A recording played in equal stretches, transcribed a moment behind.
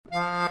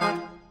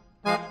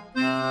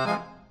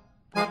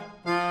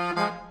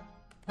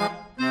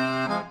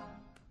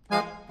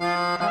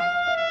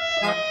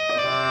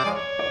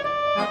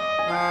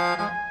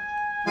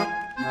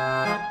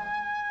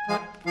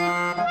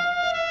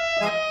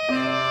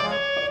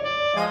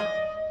How's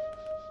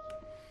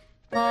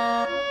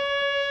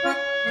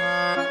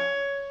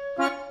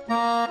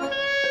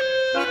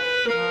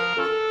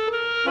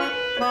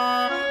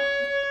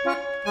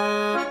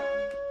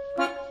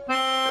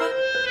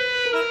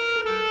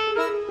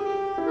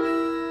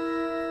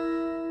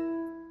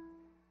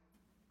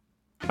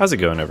it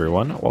going,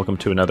 everyone? Welcome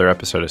to another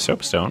episode of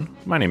Soapstone.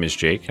 My name is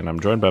Jake, and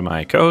I'm joined by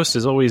my co-host,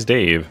 as always,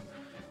 Dave.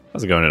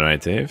 How's it going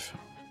tonight, Dave?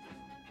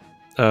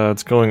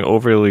 It's going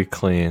overly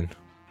clean.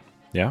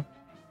 Yeah?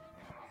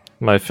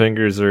 My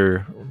fingers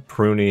are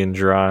pruny and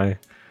dry,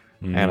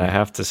 and I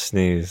have to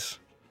sneeze.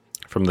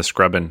 From the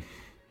scrubbing.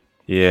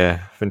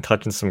 Yeah, I've been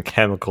touching some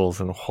chemicals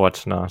and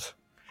whatnot.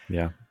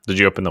 Yeah. Did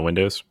you open the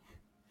windows?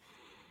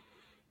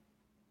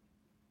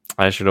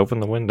 I should open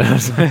the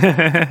windows.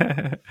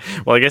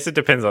 Well, I guess it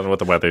depends on what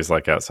the weather's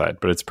like outside,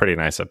 but it's pretty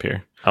nice up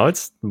here. Oh,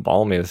 it's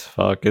balmy as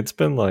fuck. It's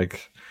been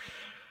like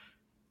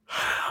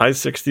high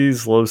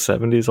 60s, low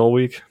 70s all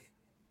week.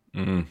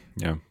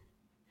 Yeah.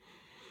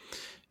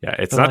 Yeah,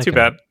 it's not too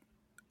bad.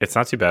 It's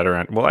not too bad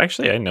around. Well,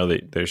 actually, I know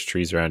that there's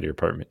trees around your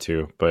apartment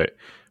too, but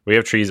we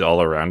have trees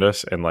all around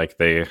us, and like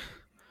they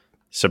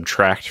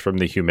subtract from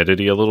the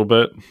humidity a little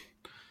bit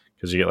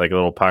because you get like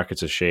little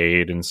pockets of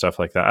shade and stuff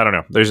like that. I don't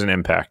know. There's an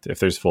impact if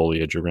there's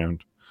foliage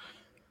around.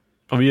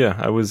 Oh, yeah.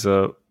 I was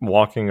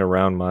walking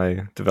around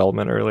my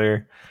development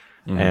earlier,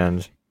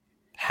 and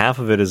half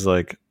of it is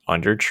like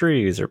under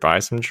trees or by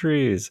some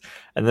trees.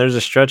 And there's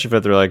a stretch of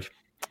it, they're like,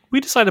 we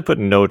decided to put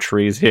no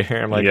trees here.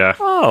 I'm like, yeah.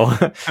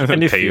 Oh,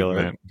 and you feel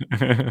it.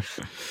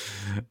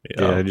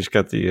 Yeah, I just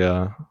got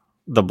the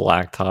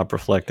black top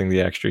reflecting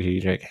the extra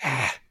heat. You're like,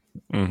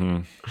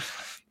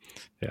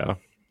 Yeah.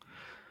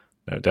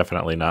 No,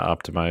 definitely not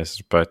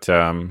optimized, but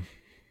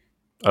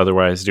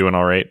otherwise doing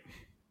all right.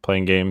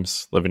 Playing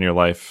games, living your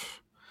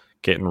life,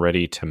 getting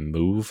ready to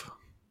move.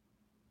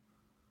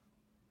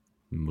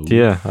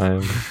 Yeah,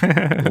 I'm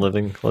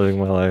living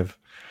my life.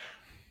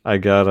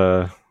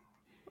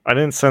 I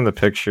didn't send the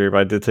picture, but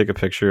I did take a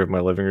picture of my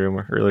living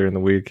room earlier in the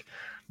week,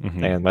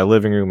 and my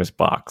living room is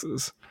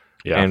boxes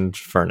and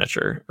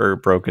furniture or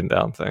broken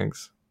down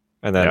things.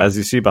 And then as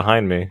you see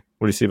behind me,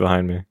 what do you see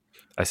behind me?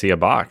 I see a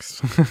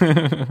box.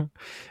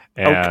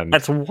 And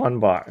that's one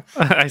box.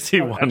 I see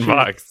one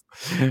box.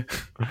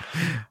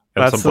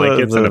 That's some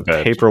blankets and a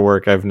bed.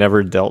 Paperwork I've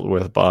never dealt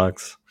with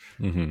box.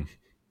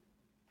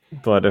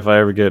 But if I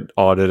ever get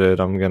audited,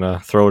 I'm going to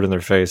throw it in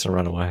their face and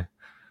run away.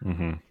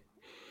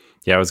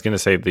 Yeah, I was going to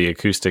say the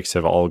acoustics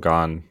have all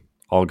gone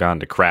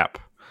to crap.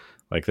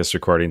 Like this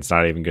recording's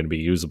not even going to be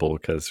usable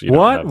because you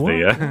don't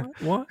have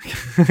what?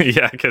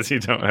 Yeah, because you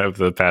don't have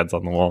the pads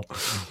on the wall.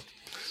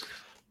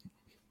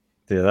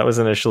 Yeah, that was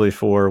initially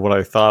for what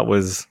I thought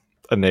was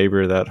a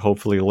neighbor that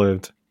hopefully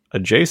lived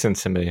adjacent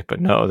to me, but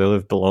no, they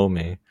live below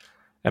me.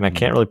 And I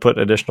can't really put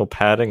additional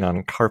padding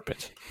on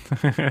carpet.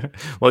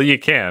 Well, you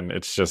can.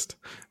 It's just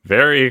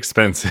very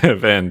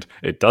expensive and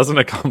it doesn't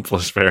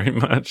accomplish very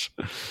much.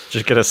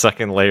 Just get a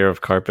second layer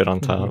of carpet on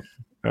top.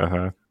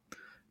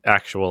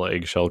 Actual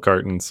eggshell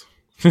cartons.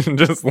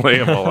 Just lay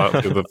them all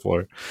out through the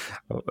floor.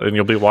 And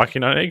you'll be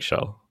walking on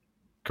eggshell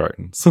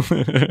cartons.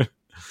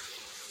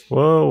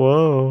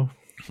 Whoa.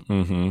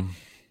 I'm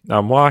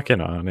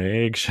walking on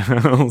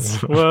eggshells.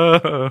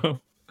 Whoa.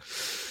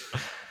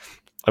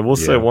 I will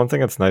say one thing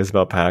that's nice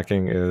about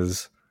packing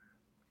is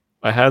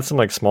I had some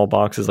like small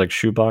boxes, like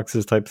shoe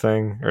boxes type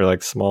thing, or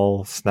like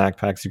small snack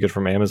packs you get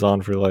from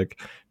Amazon for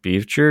like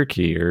beef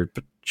jerky or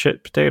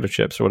potato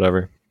chips or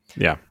whatever.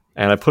 Yeah.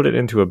 And I put it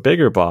into a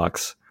bigger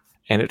box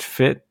and it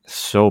fit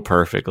so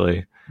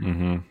perfectly.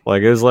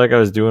 Like it was like I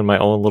was doing my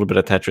own little bit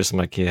of Tetris. I'm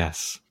like,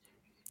 yes.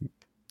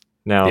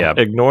 Now,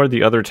 ignore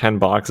the other 10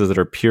 boxes that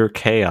are pure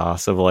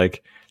chaos of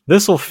like,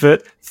 this will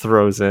fit,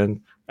 throws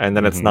in, and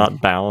then it's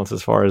not balanced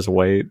as far as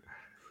weight.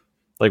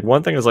 Like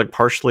one thing is like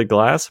partially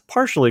glass,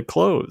 partially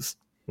closed.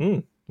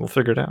 We'll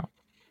figure it out.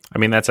 I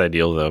mean, that's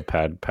ideal though.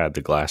 Pad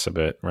the glass a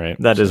bit, right?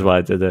 That is why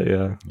I did that,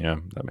 yeah. Yeah,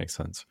 that makes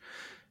sense.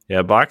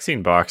 Yeah,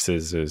 boxing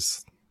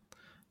boxes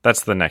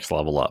that's the next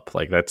level up.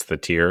 Like that's the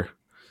tier.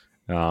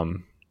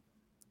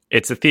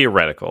 It's a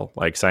theoretical.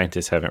 Like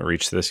scientists haven't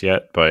reached this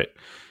yet, but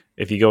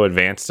if you go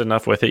advanced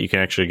enough with it, you can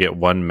actually get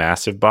one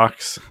massive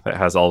box that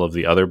has all of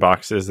the other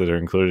boxes that are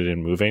included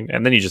in moving,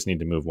 and then you just need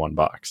to move one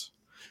box.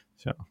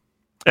 So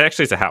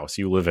actually, it's a house.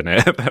 You live in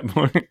it at that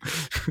point.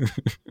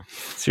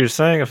 So you're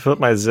saying I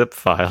put my zip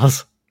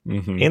files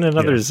in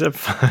another zip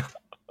file?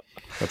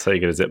 That's how you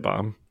get a zip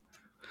bomb.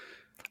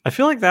 I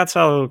feel like that's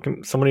how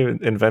somebody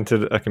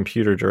invented a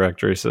computer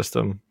directory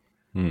system.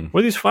 Where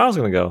are these files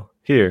going to go?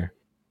 Here.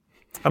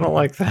 I don't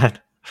like that.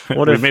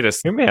 What we made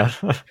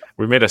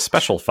a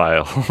special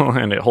file,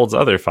 and it holds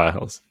other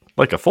files,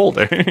 like a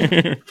folder.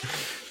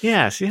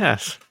 Yes. Yeah.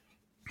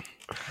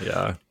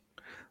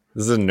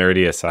 This is a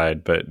nerdy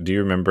aside, but do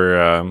you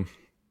remember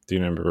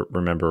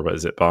what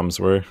zip bombs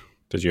were?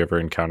 Did you ever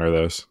encounter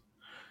those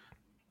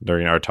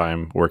during our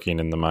time working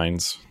in the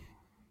mines?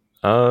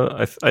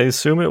 I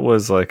assume it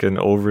was like an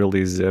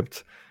overly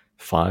zipped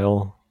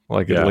file,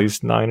 like at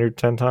least 9 or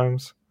 10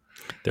 times.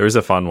 There was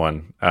a fun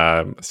one.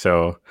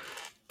 So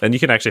and you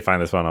can actually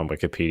find this one on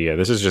Wikipedia.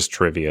 This is just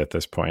trivia at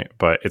this point,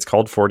 but it's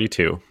called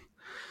 42,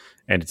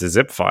 and it's a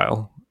zip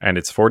file, and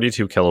it's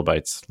 42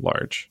 kilobytes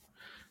large.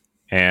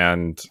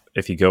 And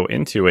if you go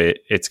into it,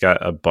 it's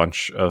got a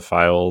bunch of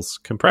files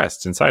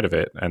compressed inside of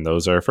it, and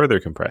those are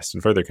further compressed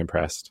and further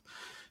compressed.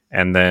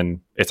 And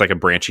then it's like a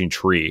branching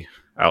tree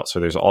out. So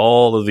there's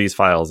all of these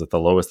files at the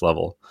lowest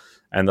level,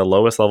 and the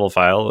lowest level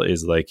file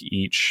is like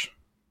each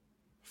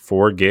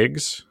 4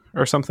 gigs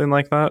or something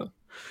like that.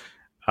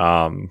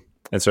 And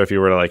so if you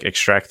were to like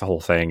extract the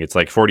whole thing, it's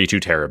like 42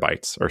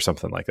 terabytes or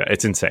something like that.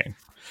 It's insane.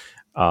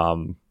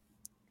 And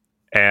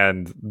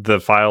the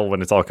file,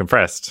 when it's all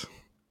compressed,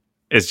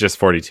 is just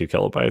 42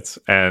 kilobytes,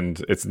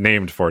 and it's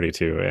named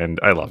 42, and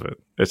I love it.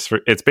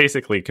 It's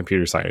basically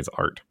computer science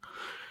art.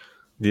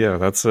 Yeah,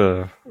 that's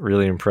a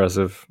really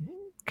impressive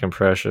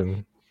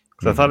compression.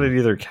 Because I thought it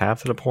either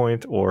capped at a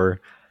point or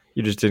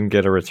you just didn't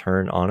get a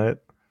return on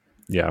it.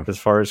 Yeah. As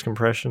far as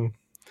compression.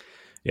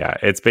 Yeah,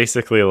 it's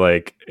basically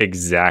like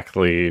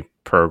exactly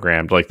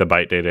programmed. Like the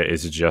byte data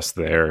is just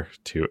there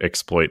to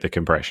exploit the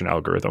compression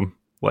algorithm,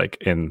 like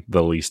in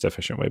the least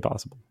efficient way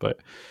possible. But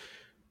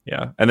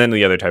yeah. And then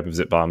the other type of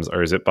zip bombs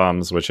are zip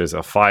bombs, which is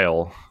a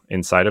file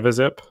inside of a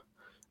zip.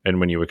 And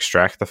when you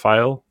extract the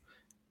file,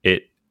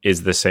 it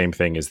is the same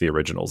thing as the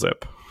original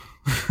zip.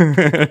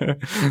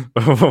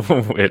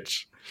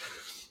 Which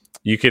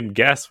you can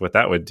guess what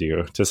that would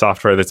do to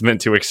software that's meant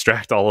to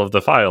extract all of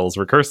the files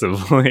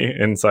recursively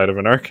inside of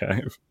an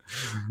archive.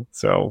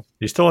 So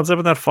you still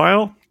unzipping that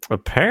file?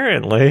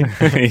 Apparently.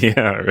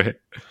 Yeah, right.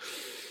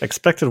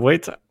 Expected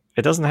wait time.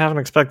 It doesn't have an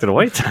expected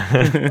wait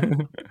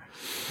time.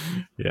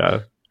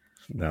 Yeah.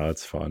 No,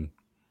 it's fun.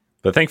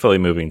 But thankfully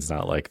moving's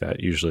not like that.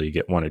 Usually you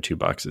get 1 or 2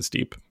 boxes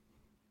deep.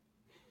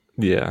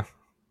 Yeah.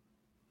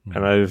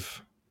 And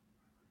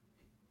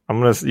I'm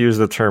going to use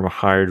the term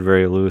hired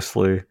very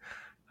loosely.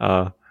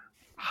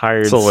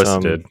 Hired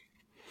solicited.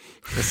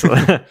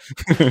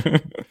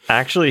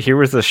 Actually, here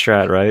was the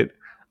strat, right?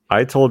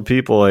 I told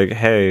people like,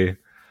 hey,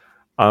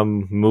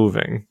 I'm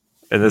moving.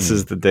 And this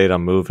is the date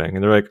I'm moving.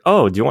 And they're like,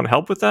 oh, do you want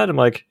help with that? I'm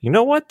like, you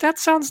know what? That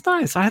sounds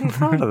nice. I hadn't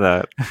thought of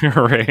that.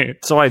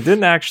 Right. So I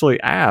didn't actually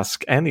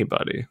ask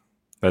anybody.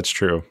 That's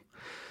true.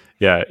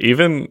 Yeah.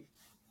 Even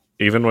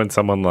when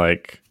someone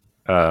like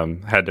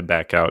had to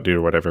back out due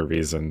to whatever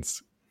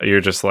reasons,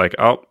 you're just like,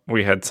 oh,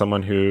 we had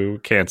someone who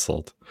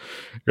canceled.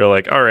 You're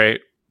like, all right.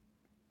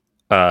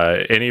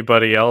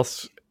 Anybody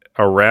else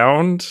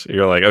around?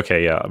 You're like,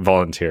 okay, yeah,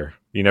 volunteer.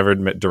 You never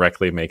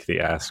directly make the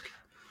ask.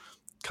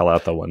 Call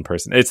out the one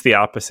person. It's the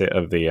opposite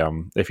of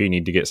the if you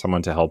need to get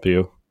someone to help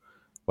you,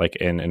 like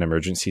in an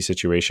emergency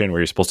situation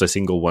where you're supposed to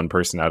single one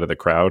person out of the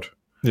crowd.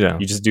 Yeah,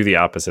 you just do the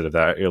opposite of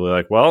that. You're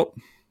like, well,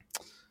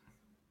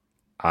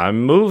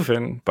 I'm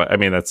moving, but I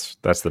mean that's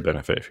the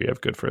benefit if you have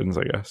good friends,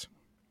 I guess.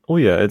 Well,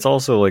 yeah, it's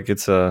also like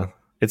it's a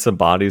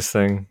bodies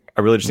thing.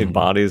 I really just need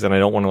bodies, and I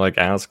don't want to like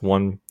ask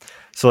one.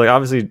 So like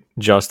obviously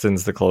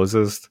Justin's the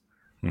closest,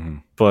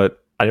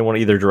 but I didn't want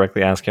to either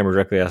directly ask him or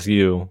directly ask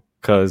you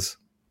because.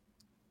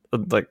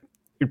 Like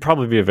you'd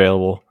probably be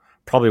available,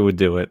 probably would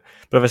do it.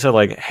 But if I said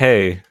like,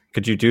 "Hey,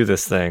 could you do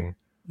this thing?"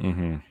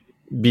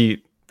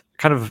 Be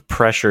kind of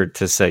pressured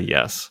to say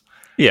yes.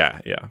 Yeah.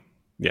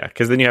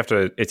 Because then you have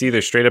to. It's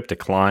either straight up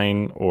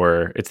decline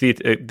or it's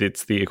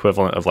the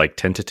equivalent of like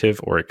tentative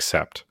or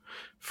accept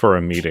for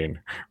a meeting,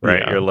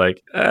 right? Yeah. You're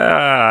like,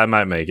 I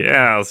might make it.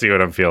 Yeah, I'll see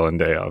what I'm feeling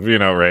day of,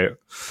 right?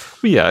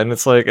 Yeah, and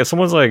it's like if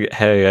someone's like,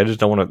 "Hey, I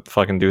just don't want to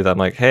fucking do that," I'm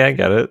like, "Hey, I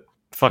get it.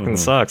 Fucking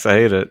sucks. I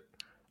hate it.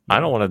 I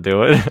don't want to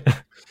do it."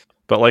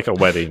 But like a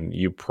wedding,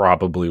 you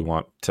probably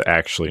want to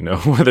actually know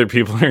whether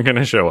people are going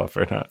to show up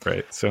or not,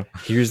 right? So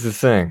here's the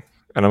thing,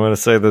 and I'm going to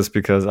say this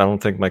because I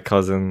don't think my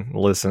cousin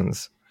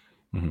listens.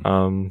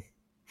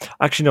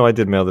 Actually, no, I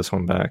did mail this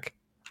one back.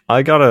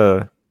 I got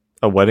a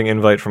wedding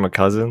invite from a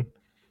cousin,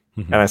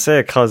 and I say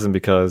a cousin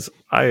because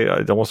I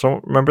almost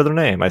don't remember their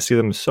name. I see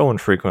them so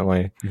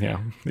infrequently.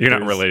 Yeah, you're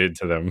not related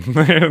to them.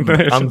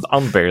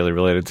 I'm barely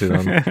related to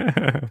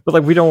them, but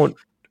like we don't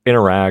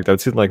interact. I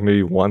would see them like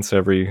maybe once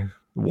every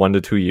 1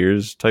 to 2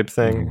 years type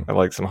thing at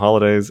like some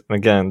holidays. And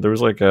again, there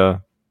was like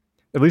at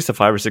least a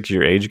 5 or 6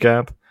 year age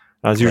gap.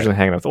 I was usually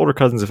hanging out with older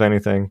cousins, if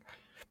anything,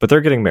 but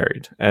they're getting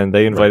married and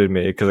they invited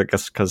me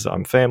because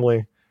I'm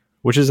family,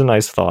 which is a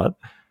nice thought.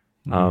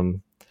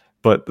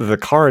 But the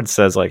card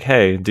says like,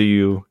 hey, do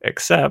you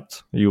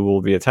accept you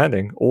will be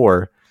attending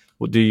or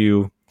do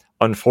you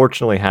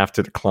unfortunately have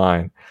to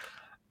decline?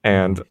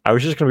 And I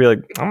was just going to be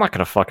like, I'm not going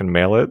to fucking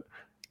mail it.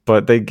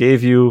 But they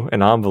gave you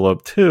an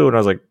envelope too, and I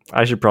was like,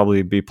 I should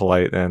probably be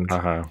polite. And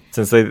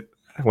since they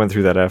went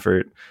through that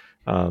effort,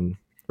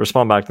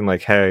 respond back to them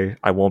like, hey,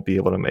 I won't be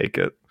able to make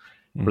it.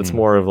 But it's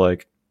more of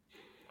like,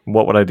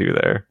 what would I do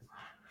there?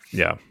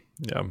 Yeah.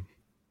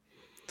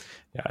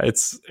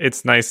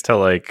 It's nice to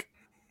like,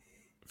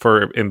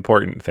 for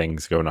important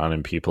things going on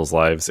in people's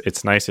lives,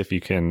 it's nice if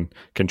you can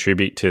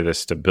contribute to the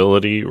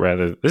stability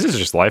this is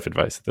just life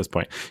advice at this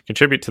point,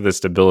 contribute to the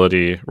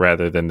stability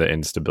rather than the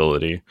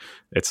instability.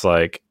 It's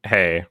like,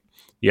 hey,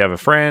 you have a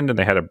friend and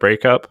they had a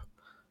breakup.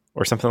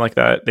 or something like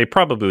that, they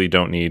probably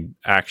don't need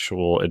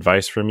actual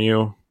advice from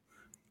you.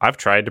 I've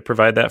tried to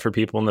provide that for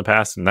people in the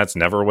past, and that's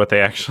never what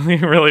they actually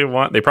really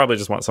want. They probably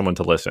just want someone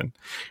to listen,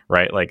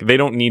 right? Like, they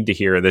don't need to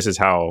hear this is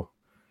how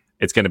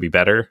it's going to be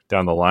better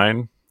down the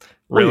line.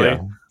 Really,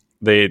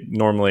 they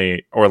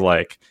normally, or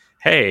like,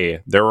 hey,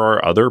 there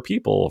are other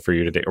people for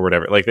you to date or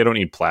whatever. Like, they don't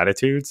need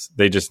platitudes.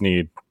 They just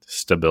need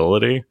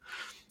stability.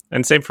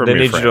 And same for they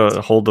need friends. you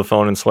to hold the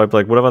phone and swipe.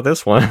 Like, what about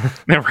this one?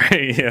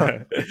 Right?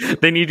 Yeah,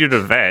 they need you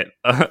to vet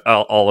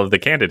all of the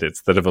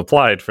candidates that have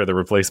applied for the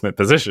replacement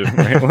position.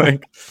 Right?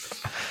 Like,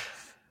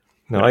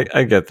 no,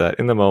 I get that.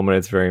 In the moment,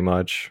 it's very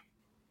much.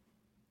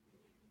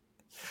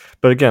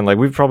 But again, like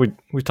we've talked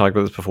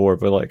about this before.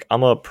 But like,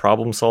 I'm a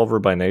problem solver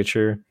by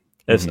nature.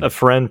 If a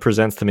friend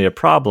presents to me a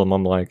problem,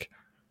 I'm like,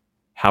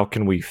 how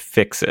can we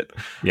fix it?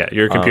 Yeah,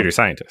 you're a computer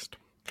scientist.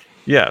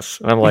 Yes.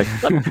 And I'm like,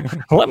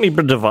 let me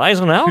devise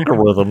an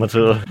algorithm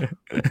to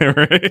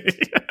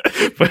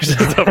push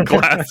up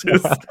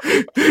glasses.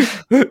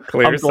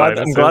 I'm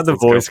glad the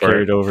voice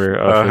carried over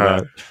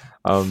for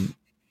that.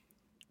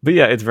 But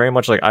yeah, it's very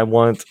much like I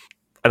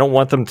don't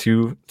want them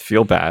to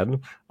feel bad.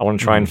 I want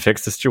to try and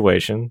fix the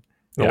situation.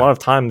 And a lot of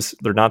times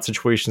they're not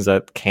situations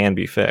that can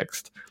be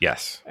fixed.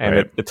 Yes. And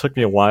it took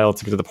me a while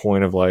to get to the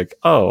point of like,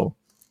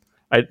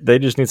 they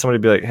just need somebody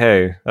to be like,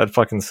 hey, that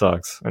fucking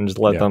sucks. And just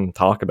let them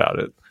talk about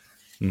it.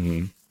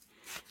 Mm-hmm.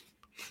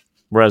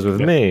 Whereas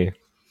with me,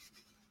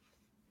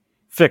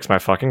 fix my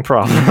fucking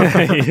problem.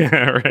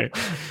 Yeah, right.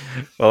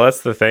 Well,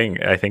 that's the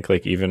thing. I think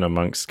like even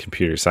amongst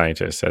computer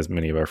scientists, as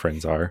many of our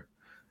friends are,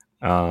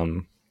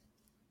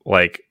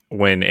 like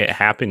when it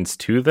happens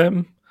to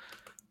them,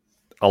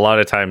 a lot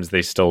of times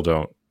they still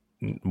don't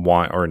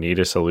want or need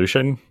a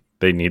solution.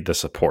 They need the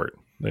support.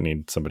 They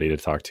need somebody to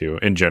talk to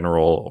in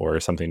general,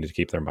 or something to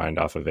keep their mind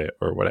off of it,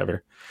 or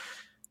whatever.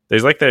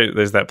 There's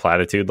that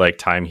platitude like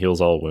time heals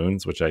all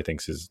wounds, which I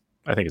think is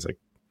like,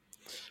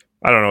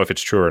 I don't know if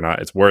it's true or not.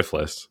 It's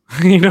worthless,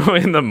 in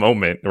the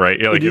moment, right?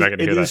 You're like, you're not going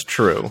to hear that. It is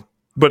true,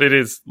 but it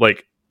is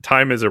like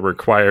time is a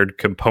required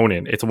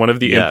component. It's one of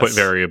the input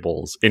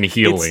variables in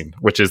healing,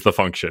 which is the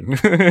function.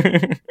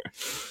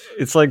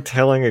 It's like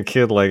telling a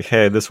kid like,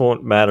 hey, this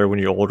won't matter when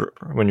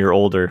you're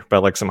older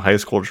about like some high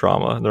school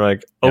trauma. And they're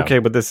like, okay,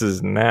 but this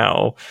is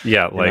now.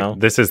 Yeah, like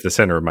this is the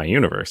center of my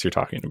universe you're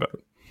talking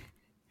about.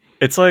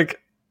 It's like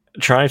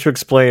trying to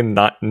explain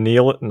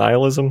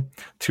nihilism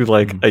to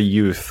like a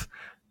youth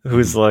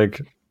who's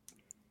like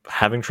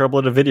having trouble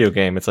at a video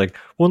game. It's like,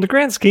 well, in the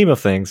grand scheme of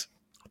things,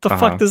 what the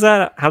fuck how does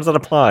that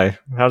apply?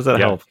 How does that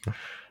help?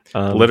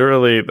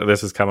 Literally,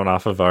 this is coming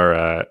off of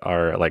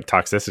our like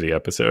toxicity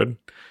episode.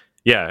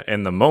 Yeah,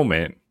 in the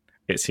moment,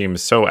 it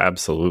seems so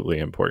absolutely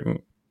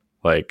important.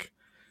 Like,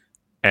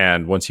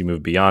 and once you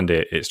move beyond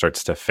it, it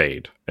starts to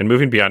fade. And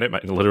moving beyond it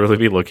might literally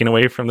be looking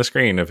away from the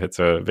screen if it's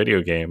a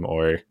video game,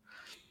 or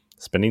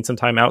spending some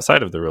time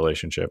outside of the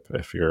relationship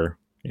if you're,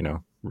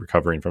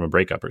 recovering from a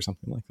breakup or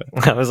something like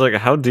that. I was like,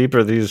 how deep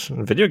are these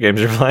video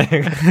games you're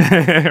playing?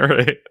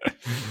 Right.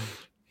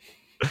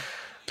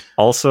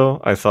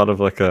 Also, I thought of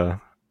like a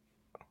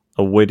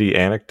witty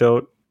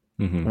anecdote.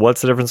 Mm-hmm. What's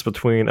the difference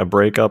between a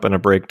breakup and a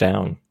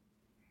breakdown?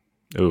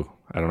 Ooh,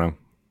 I don't know.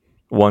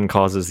 One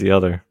causes the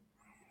other.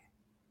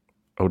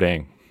 Oh,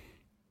 dang.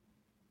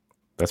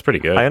 That's pretty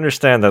good. I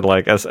understand that,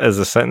 like, as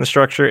a sentence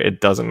structure, it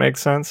doesn't make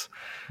sense.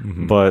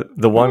 Mm-hmm. But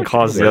the one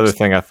causes the other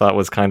thing I thought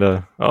was kind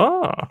of,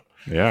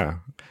 Yeah.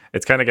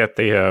 It's kind of got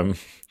the,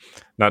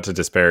 not to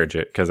disparage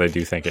it, because I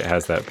do think it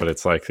has that, but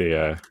it's like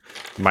the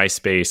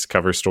MySpace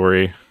cover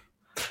story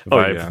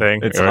vibe thing.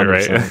 It's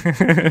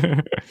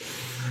right.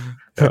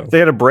 They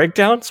had a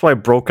breakdown, so I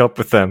broke up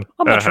with them.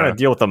 I'm not trying to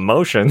deal with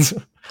emotions.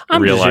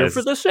 I'm just here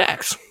for the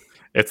sex.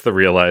 It's the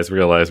realize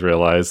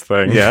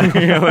thing.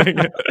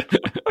 Yeah.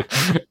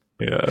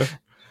 Yeah.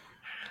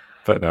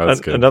 But no,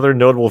 it's good. Another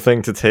notable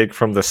thing to take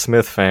from the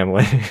Smith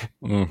family.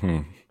 Mm-hmm.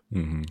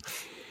 Mm-hmm.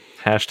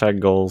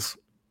 Hashtag goals.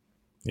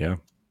 Yeah.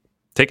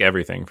 Take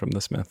everything from the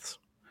Smiths.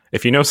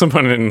 If you know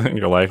someone in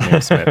your life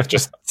named Smith,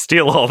 just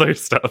steal all their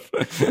stuff.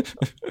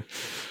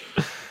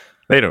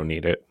 They don't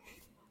need it.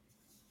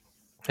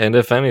 And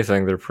if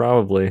anything, they're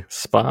probably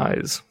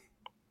spies.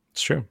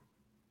 It's true.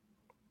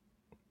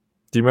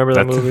 Do you remember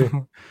that movie?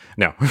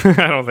 No,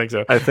 I don't think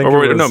so. I think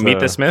Meet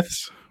the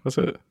Smiths. Was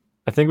it?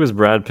 I think it was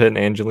Brad Pitt and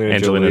Angelina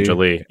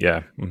Jolie.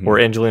 Yeah. Mm-hmm. Or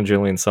Angelina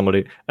Jolie and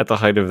somebody at the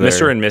height of their...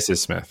 Mr. and Mrs.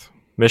 Smith.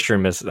 Mr.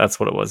 and Mrs. That's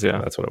what it was, yeah.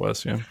 That's what it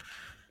was, yeah.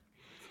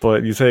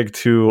 But you take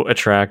two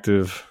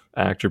attractive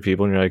actor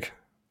people and you're like,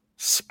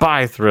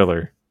 spy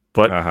thriller.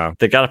 But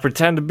they got to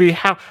pretend to be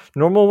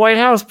normal White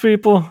House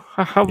people.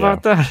 How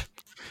about that?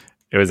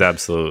 It was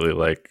absolutely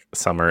like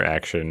summer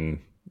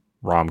action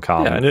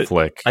rom-com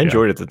flick. I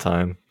enjoyed it at the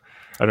time.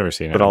 I've never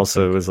seen it. But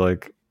also it was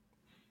like,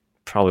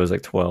 probably was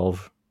like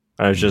 12.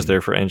 I was just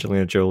there for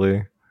Angelina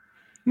Jolie.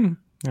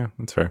 Yeah,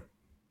 that's fair.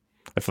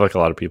 I feel like a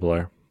lot of people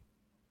are.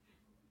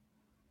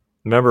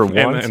 Remember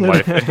Wanted? In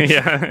life.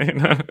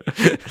 Yeah.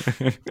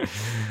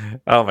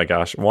 Oh my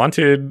gosh.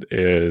 Wanted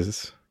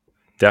is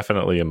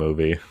definitely a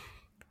movie.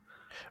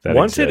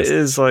 Wanted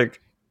is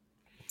like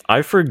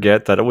I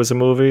forget that it was a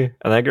movie,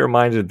 and I get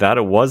reminded that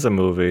it was a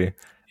movie,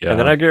 and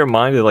then Yeah. I get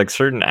reminded like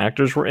certain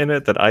actors were in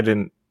it that I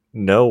didn't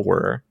know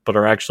were, but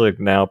are actually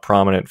now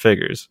prominent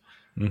figures.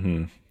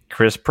 Mm-hmm.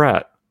 Chris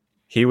Pratt,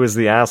 he was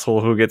the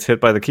asshole who gets hit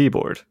by the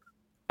keyboard.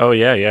 Oh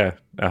yeah,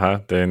 yeah.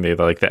 Then they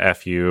like the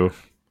FU.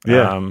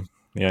 Yeah,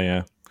 Yeah,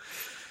 yeah.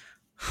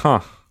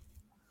 Huh.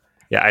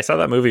 Yeah, I saw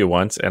that movie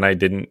once, and I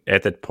didn't.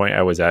 At the point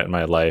I was at in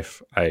my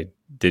life, I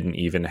didn't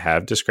even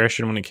have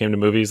discretion when it came to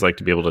movies, like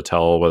to be able to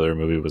tell whether a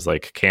movie was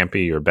like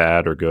campy or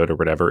bad or good or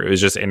whatever. It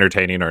was just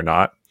entertaining or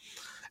not,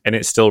 and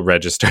it still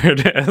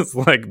registered as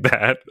like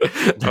bad.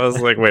 I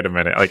was like, wait a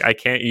minute, like I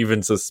can't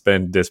even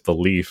suspend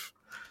disbelief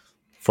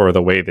for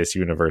the way this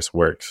universe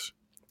works.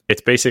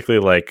 It's basically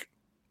like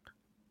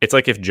it's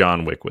like if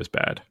John Wick was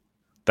bad.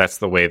 That's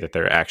the way that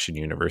their action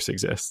universe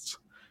exists.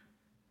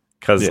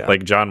 Because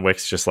like John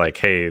Wick's just like,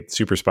 hey,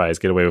 super spies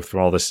get away with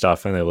all this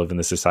stuff, and they live in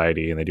this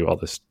society, and they do all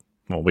this.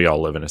 Well, we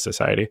all live in a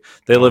society.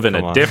 They live in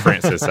a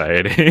different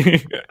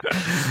society,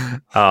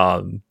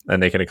 and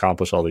they can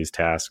accomplish all these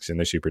tasks, and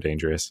they're super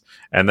dangerous.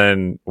 And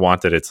then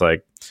Wanted, it's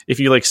like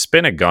if you like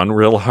spin a gun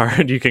real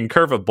hard, you can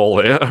curve a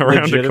bullet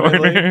around a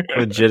corner.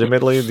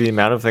 Legitimately, the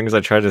amount of things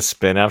I tried to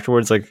spin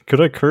afterwards, like, could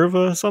I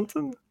curve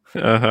something?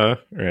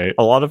 Right.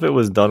 A lot of it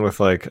was done with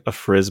like a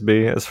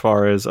frisbee, as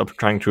far as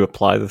trying to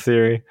apply the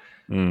theory.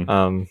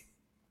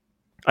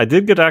 I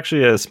did get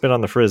actually a spin on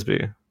the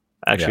frisbee.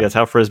 Actually, that's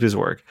how frisbees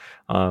work.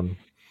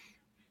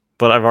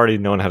 But I've already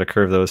known how to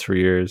curve those for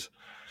years.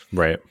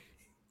 Right.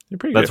 You're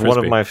pretty That's good at one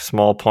of frisbee. my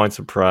small points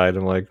of pride.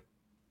 I'm like,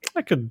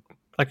 I could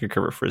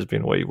curve a frisbee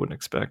in a way you wouldn't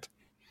expect.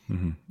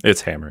 Mm-hmm.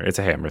 It's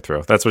a hammer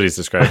throw. That's what he's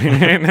describing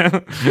right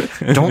now.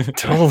 Don't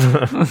tell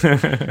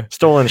them.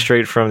 Stolen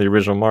straight from the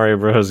original Mario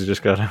Bros. You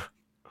just gotta.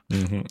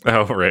 Mm-hmm.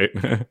 Oh, right.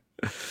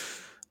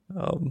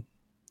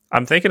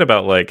 I'm thinking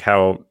about like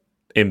how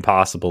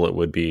impossible it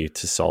would be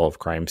to solve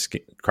crime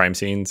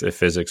scenes if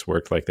physics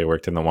worked like they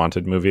worked in the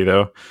Wanted movie,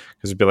 though,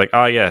 because it'd be like,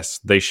 oh yes,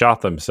 they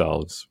shot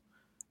themselves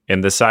in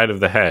the side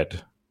of the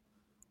head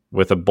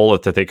with a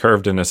bullet that they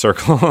curved in a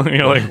circle. And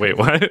you're like, wait,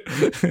 what?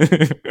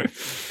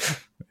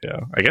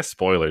 Yeah, I guess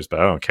spoilers, but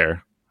I don't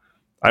care.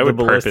 I would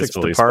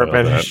purposefully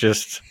department spoil is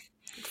just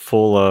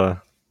full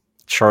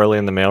Charlie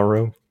in the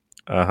mailroom.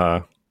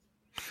 I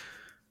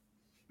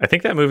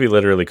think that movie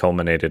literally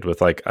culminated with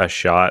like a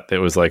shot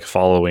that was like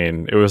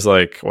following. It was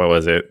like, what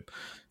was it?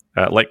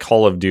 Like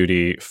Call of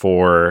Duty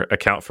for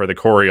account for the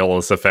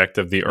Coriolis effect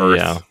of the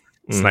Earth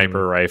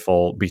sniper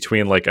rifle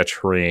between like a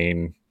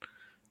train,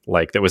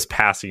 like that was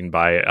passing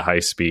by at high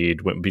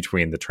speed, went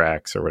between the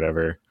tracks or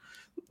whatever.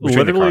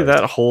 Literally,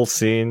 that whole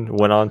scene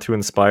went on to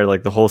inspire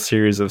like the whole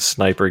series of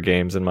sniper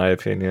games, in my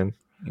opinion.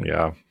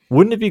 Yeah.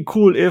 Wouldn't it be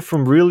cool if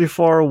from really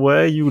far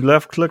away you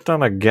left clicked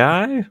on a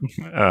guy?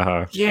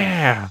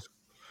 Yeah.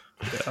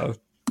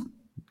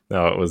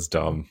 No, it was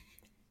dumb.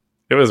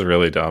 It was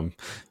really dumb.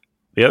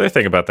 The other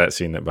thing about that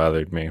scene that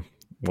bothered me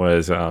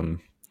was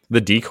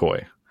the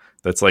decoy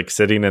that's like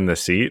sitting in the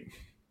seat,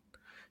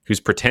 who's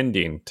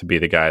pretending to be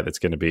the guy that's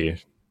going to be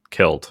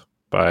killed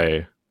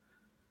by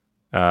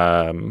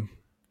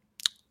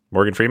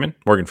Morgan Freeman.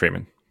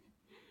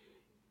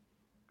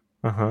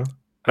 I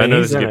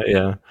know this.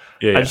 Yeah.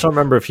 I just don't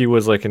remember if he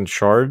was like in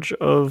charge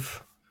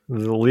of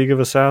the League of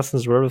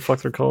Assassins, whatever the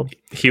fuck they're called.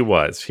 He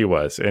was,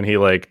 and he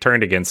like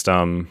turned against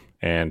them,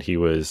 and he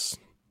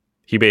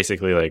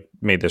basically like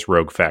made this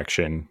rogue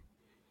faction.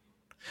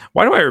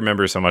 Why do I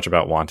remember so much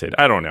about Wanted?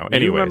 I don't know.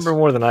 Anyways, you remember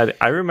more than I do.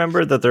 I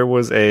remember that there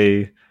was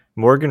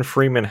Morgan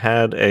Freeman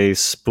had a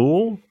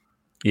spool.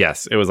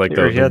 Yes, it was like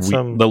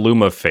the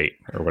loom of fate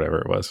or whatever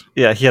it was.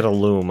 Yeah, he had a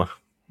loom.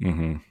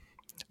 Mm-hmm.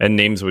 And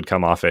names would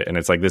come off it, and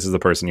it's like, this is the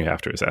person you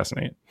have to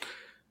assassinate.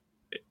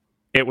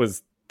 It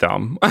was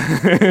dumb.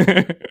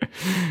 I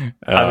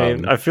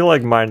mean, I feel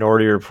like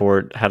Minority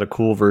Report had a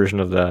cool version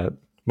of that.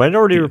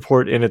 Minority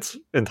Report in its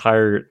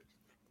entire,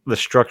 the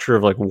structure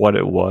of like what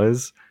it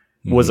was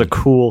a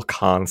cool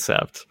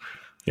concept.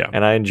 Yeah.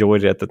 And I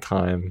enjoyed it at the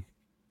time.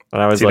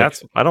 And I was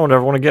I don't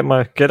ever want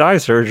to get eye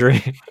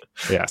surgery.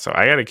 Yeah, so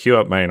I got to queue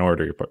up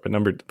Minority Report.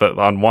 But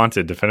on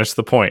Wanted, to finish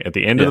the point, at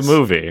the end of the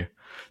movie,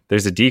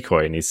 there's a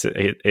decoy, and it's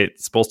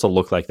supposed to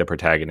look like the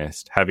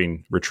protagonist,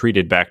 having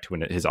retreated back to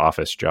his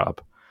office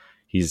job.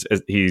 He's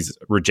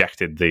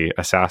rejected the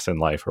assassin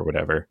life or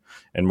whatever.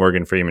 And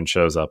Morgan Freeman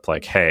shows up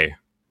like, hey,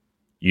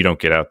 you don't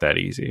get out that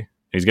easy.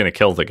 He's going to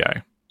kill the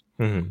guy.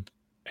 Mm-hmm.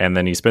 And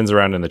then he spins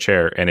around in the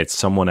chair, and it's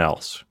someone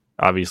else,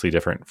 obviously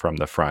different from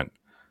the front.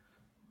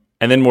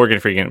 And then Morgan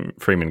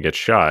Freeman gets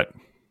shot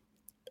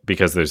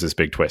because there's this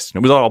big twist.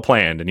 And it was all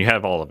planned, and you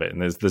have all of it,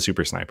 and there's the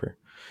super sniper.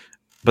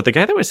 But the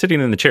guy that was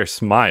sitting in the chair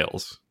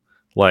smiles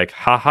like,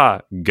 haha,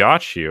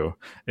 got you,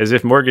 as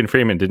if Morgan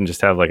Freeman didn't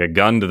just have like a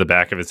gun to the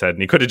back of his head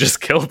and he could have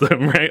just killed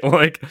him, right?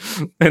 Like,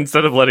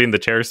 instead of letting the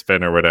chair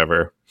spin or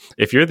whatever.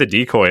 If you're the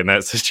decoy in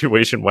that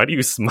situation, why do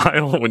you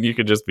smile when you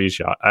could just be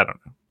shot? I don't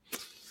know.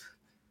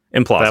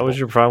 Implausible. That was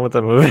your problem with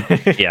the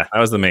movie? Yeah, that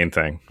was the main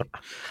thing.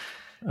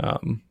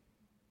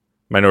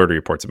 Minority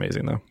Report's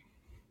amazing, though.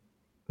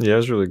 Yeah, it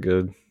was really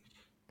good.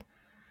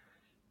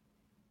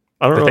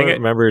 I don't really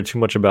remember too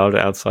much about it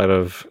outside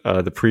of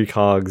the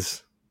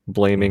precogs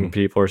blaming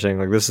people or saying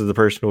like this is the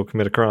person who will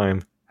commit a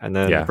crime, and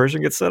then the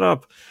person gets set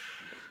up.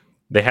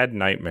 They had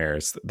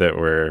nightmares that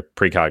were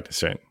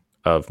precognizant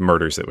of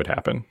murders that would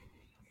happen.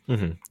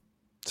 Mm-hmm.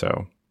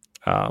 So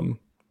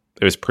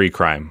it was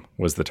pre-crime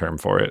was the term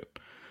for it.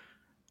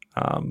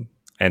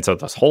 And so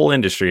this whole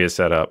industry is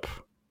set up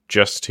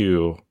just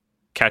to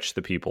catch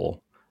the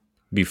people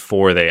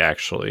before they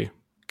actually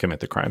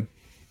commit the crime.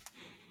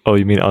 Oh,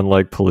 you mean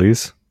unlike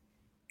police?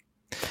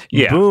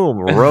 Yeah. Boom,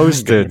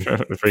 roasted.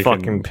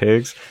 Fucking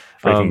pigs.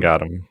 Freaking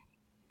got them.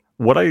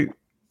 What I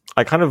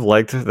kind of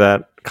liked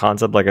that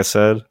concept, like I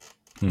said.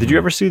 Mm-hmm. Did you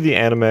ever see the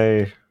anime?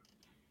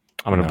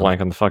 I'm going to blank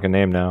on the fucking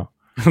name now.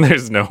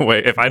 There's no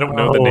way. If I don't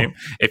know the name,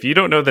 if you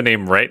don't know the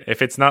name right,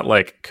 if it's not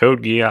like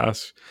Code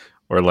Geass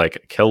or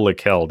like Kill la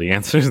Kill, the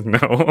answer is no.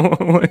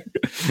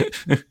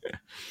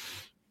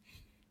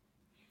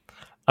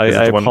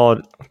 I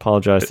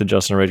apologize to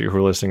Justin and Rachel who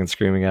are listening and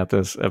screaming at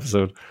this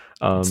episode.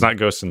 It's not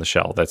Ghost in the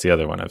Shell. That's the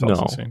other one I've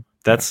also seen.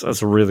 That's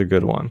a really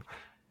good one.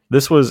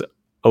 This was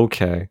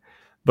okay,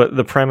 but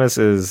the premise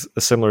is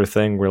a similar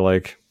thing where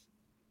like,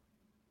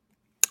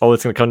 oh,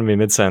 it's going to come to me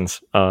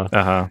mid-sentence.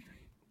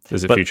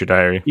 Is it Future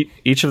Diary?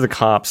 Each of the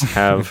cops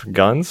have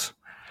guns,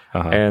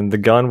 and the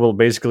gun will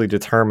basically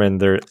determine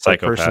the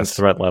person's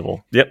threat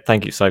level. Yep,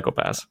 thank you,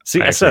 psychopaths.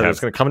 See, I said it's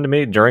going to come to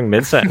me during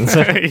mid-sentence.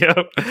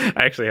 Yep, I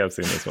actually have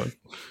seen this one.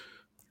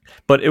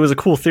 But it was a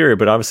cool theory,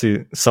 but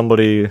obviously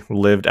somebody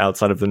lived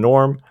outside of the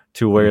norm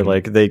to where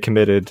like they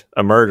committed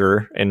a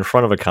murder in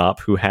front of a cop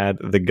who had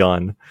the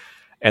gun,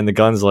 and the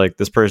gun's like,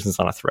 this person's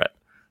not a threat.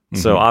 Mm-hmm.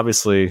 So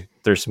obviously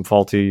there's some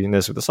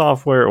faultiness with the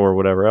software or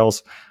whatever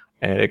else,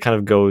 and it kind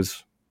of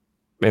goes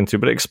into,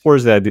 but it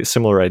explores that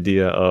similar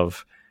idea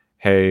of,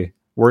 hey,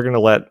 we're going to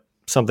let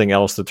something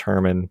else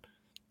determine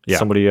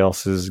somebody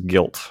else's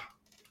guilt.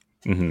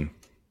 Mm-hmm.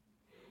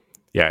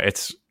 Yeah,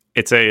 it's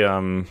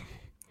an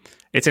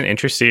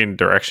interesting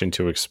direction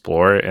to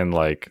explore in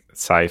like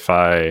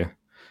sci-fi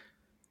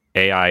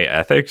AI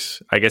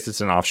ethics. I guess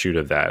it's an offshoot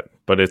of that,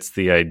 but it's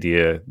the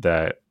idea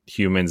that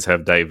humans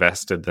have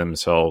divested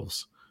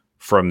themselves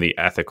from the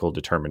ethical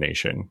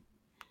determination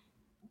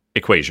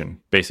equation,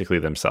 basically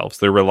themselves.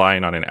 They're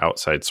relying on an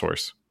outside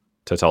source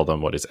to tell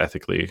them what is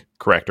ethically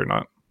correct or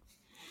not.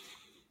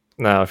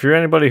 Now, if you're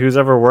anybody who's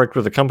ever worked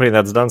with a company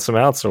that's done some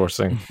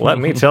outsourcing, let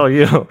me tell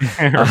you.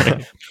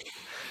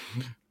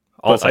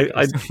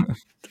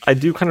 I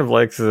do kind of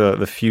like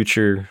the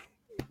future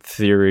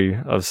theory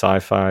of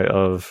sci-fi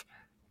of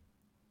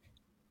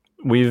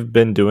we've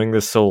been doing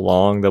this so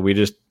long that we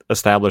just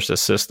established a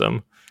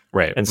system.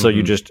 Right. And so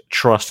you just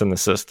trust in the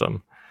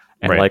system.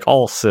 And like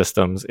all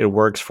systems, it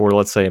works for,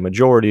 let's say, a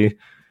majority,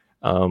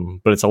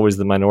 but it's always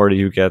the minority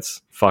who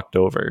gets fucked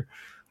over.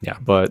 Yeah,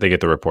 but they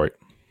get the report.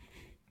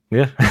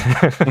 Yeah.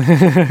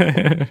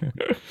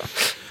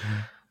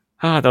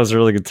 That was a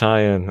really good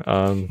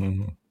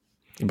tie-in.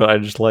 But I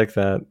just like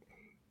that,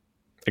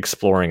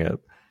 exploring it.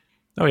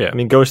 Oh, yeah. I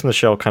mean, Ghost in the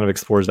Shell kind of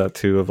explores that,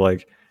 too, of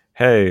like,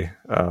 hey,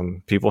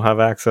 people have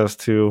access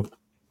to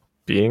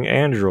being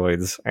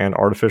androids and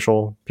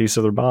artificial piece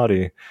of their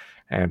body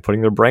and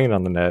putting their brain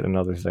on the net and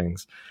other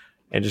things.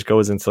 It just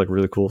goes into like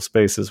really cool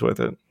spaces with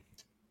it.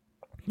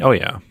 Oh,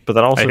 yeah. But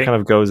that also kind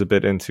of goes a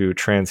bit into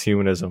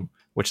transhumanism,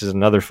 which is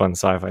another fun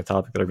sci-fi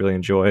topic that I really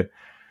enjoy.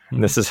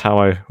 And this is how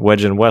I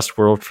wedge in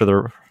Westworld for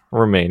the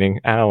remaining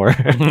hour.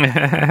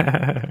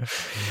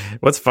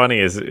 What's funny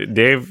is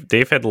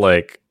Dave had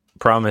like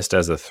promised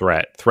as a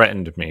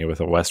threatened me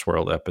with a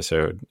Westworld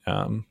episode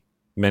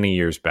many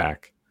years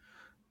back.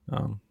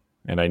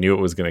 And I knew it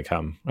was going to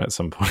come at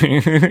some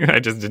point. I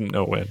just didn't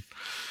know when.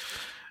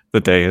 The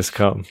day has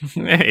come.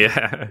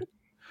 Yeah.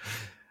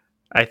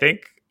 I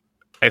think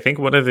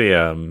one of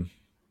the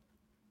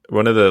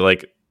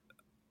like,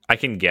 I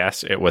can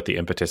guess at what the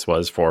impetus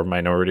was for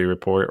Minority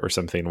Report or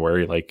something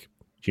where like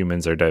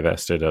humans are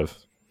divested of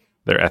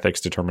their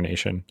ethics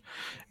determination.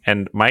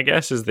 And my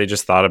guess is they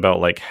just thought about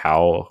like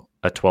how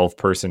a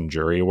 12-person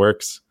jury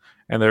works.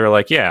 And they were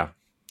like, yeah,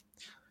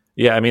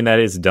 I mean, that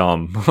is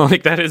dumb.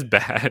 Like, that is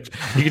bad.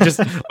 You can just,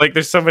 like,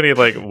 there's so many,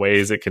 like,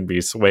 ways it can be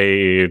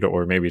swayed,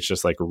 or maybe it's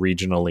just, like,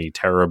 regionally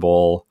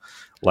terrible.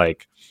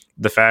 Like,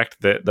 the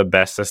fact that the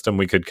best system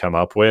we could come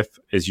up with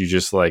is you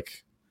just,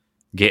 like,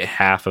 get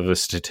half of a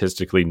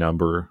statistically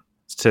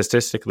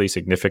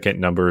significant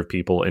number of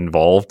people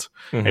involved,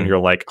 and you're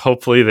like,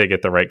 hopefully they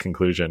get the right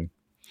conclusion.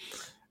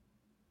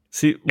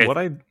 See, what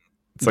I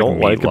don't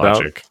like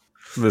about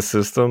the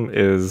system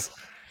is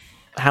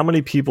how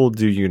many people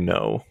do you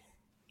know?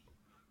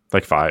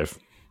 Like 5.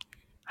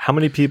 How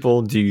many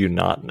people do you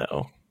not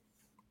know?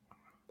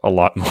 A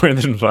lot more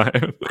than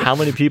 5. How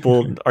many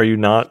people are you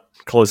not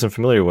close and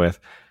familiar with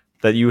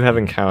that you have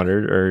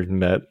encountered or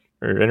met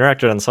or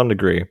interacted on some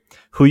degree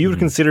who you would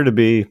consider to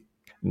be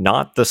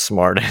not the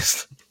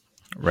smartest?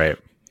 Right.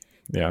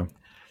 Yeah.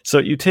 So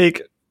you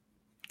take,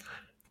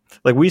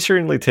 like, we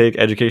certainly take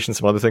education and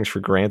some other things for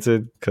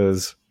granted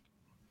because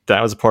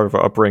that was a part of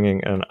our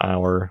upbringing and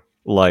our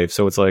life.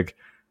 So it's like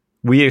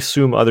we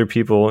assume other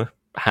people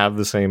have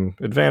the same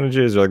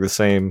advantages or like the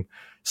same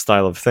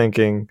style of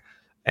thinking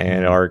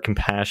and are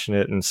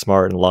compassionate and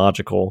smart and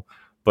logical.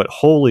 But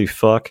holy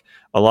fuck,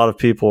 a lot of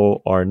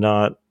people are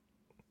not.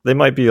 They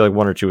might be like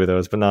one or two of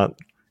those, but not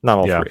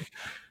all three.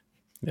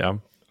 Yeah.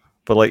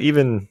 But like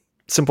even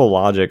simple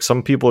logic,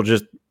 some people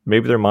just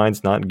maybe their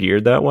mind's not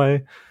geared that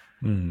way.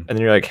 And then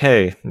you're like,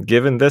 hey,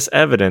 given this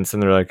evidence,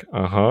 and they're like,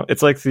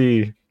 It's like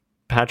the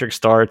Patrick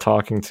Star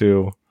talking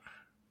to,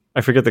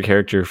 I forget the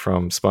character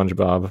from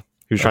SpongeBob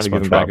who's trying to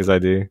give him back his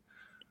ID.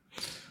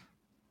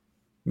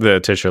 The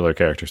titular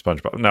character,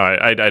 SpongeBob. No,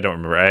 I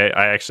don't remember.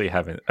 I actually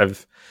haven't.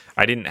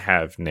 I didn't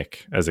have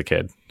Nick as a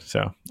kid,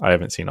 so I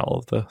haven't seen all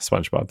of the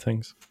SpongeBob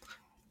things.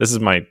 This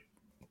is my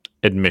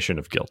admission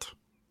of guilt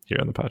here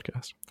on the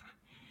podcast.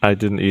 I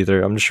didn't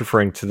either. I'm just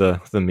referring to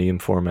the meme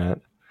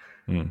format.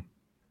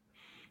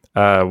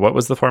 What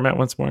was the format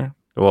once more?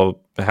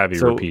 Well, have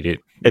you repeat it.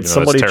 It's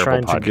somebody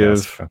trying to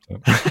give.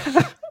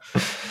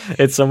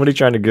 It's somebody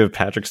trying to give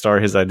Patrick Star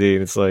his ID,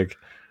 and it's like,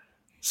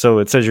 so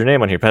it says your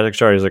name on here, Patrick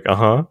Star. He's like,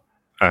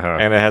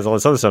 and it has all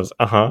this other stuff.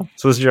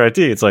 So this is your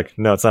ID. It's like,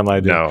 no, it's not my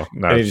ID. No,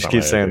 and he just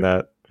keeps saying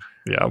that.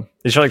 Yeah,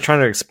 he's like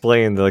trying to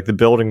explain the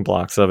building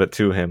blocks of it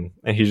to him,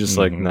 and he's just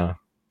like, no.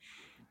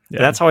 Yeah.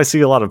 And that's how I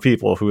see a lot of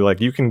people who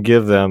like you can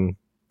give them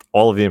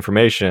all of the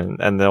information,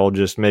 and they'll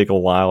just make a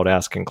wild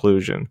ass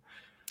conclusion.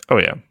 Oh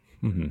yeah,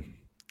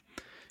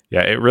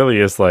 yeah. It really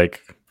is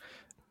like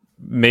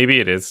maybe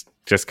it is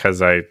just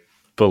because I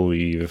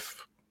believe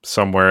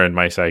somewhere in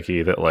my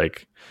psyche that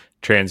like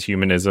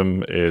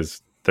transhumanism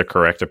is the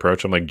correct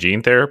approach. I'm like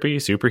gene therapy,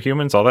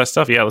 superhumans, all that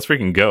stuff. Yeah, let's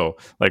freaking go.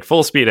 Like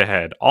full speed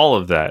ahead. All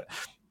of that.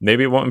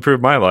 Maybe it won't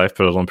improve my life,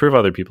 but it'll improve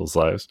other people's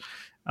lives.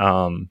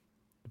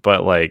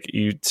 But like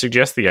you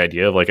suggest the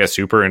idea of like a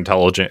super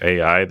intelligent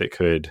AI that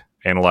could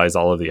analyze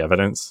all of the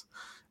evidence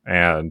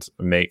and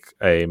make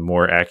a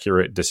more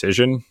accurate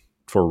decision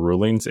for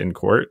rulings in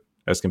court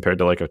as compared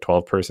to like a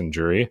 12-person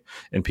jury.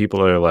 And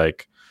people are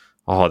like,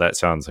 oh, that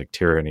sounds like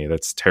tyranny.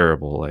 That's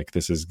terrible. Like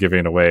this is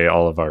giving away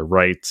all of our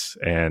rights,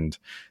 and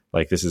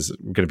like this is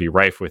going to be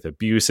rife with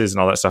abuses and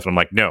all that stuff. And I'm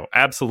like, no,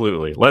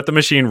 absolutely. Let the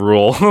machine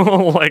rule.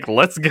 Like,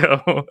 let's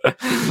go.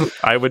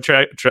 I would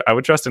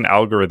trust an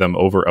algorithm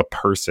over a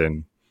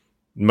person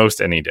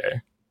most any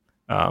day.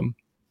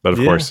 But of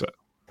course,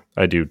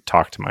 I do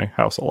talk to my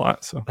house a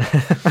lot. So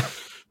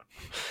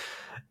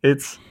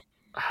it's,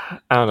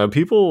 I don't know.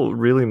 People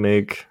really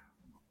make,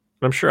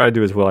 I'm sure I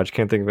do as well. I just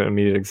can't think of an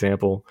immediate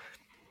example.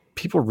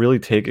 People really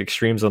take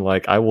extremes on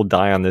like, I will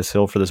die on this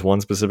hill for this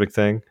one specific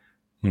thing.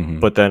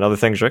 But then other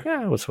things are like,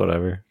 it's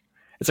whatever.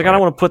 It's like, I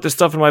don't want to put this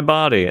stuff in my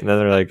body. And then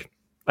they're like,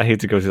 I hate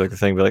to go through like the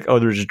thing, but like, oh,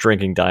 they're just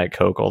drinking Diet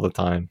Coke all the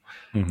time.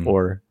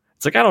 Or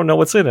it's like, I don't know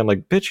what's in it. I'm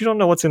like, bitch, you don't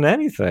know what's in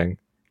anything.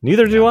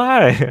 Neither do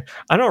I.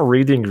 I don't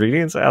read the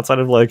ingredients outside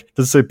of like,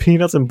 does it say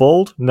peanuts in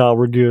bold? No,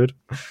 we're good.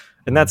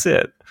 And that's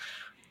it.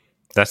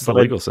 That's the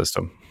legal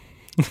system.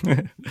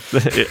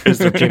 Is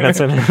there peanuts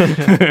in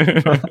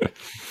it?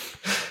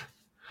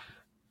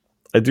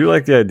 I do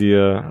like the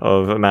idea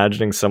of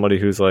imagining somebody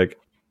who's like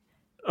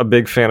a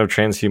big fan of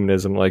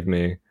transhumanism like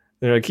me.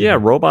 They're like, yeah,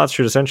 robots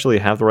should essentially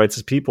have the rights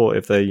as people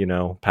if they,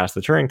 pass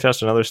the Turing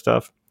test and other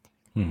stuff.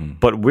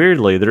 But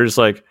weirdly, they're just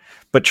like,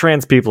 but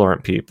trans people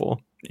aren't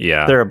people.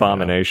 Yeah. They're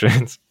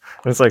abominations.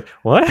 And it's like,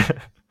 what?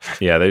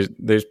 Yeah,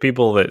 there's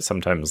people that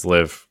sometimes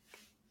live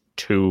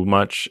too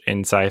much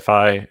in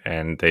sci-fi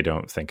and they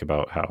don't think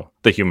about how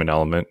the human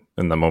element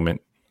in the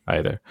moment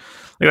either.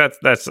 Like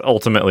that's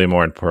ultimately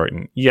more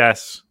important.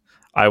 Yes,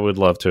 I would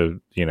love to,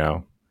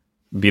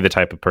 be the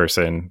type of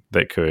person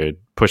that could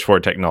push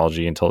forward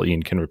technology until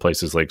Ian can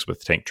replace his legs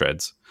with tank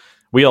treads.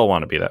 We all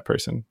want to be that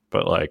person,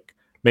 but like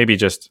maybe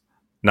just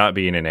not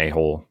being an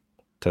a-hole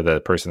to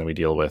the person that we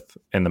deal with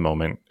in the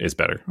moment is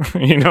better.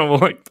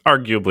 Like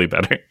arguably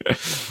better.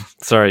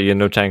 Sorry,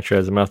 no tank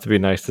treads. I'm gonna have to be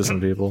nice to some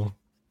people.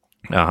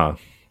 That's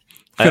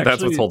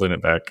what's holding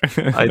it back.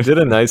 I did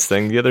a nice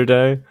thing the other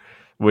day,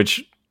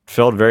 which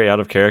felt very out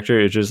of character.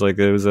 It's just like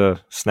it was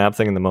a snap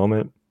thing in the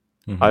moment.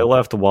 I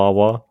left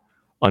Wawa,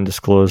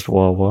 undisclosed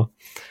Wawa,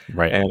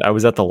 right, and I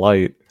was at the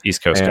light.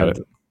 East Coast got it.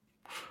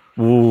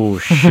 Ooh,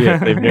 shit!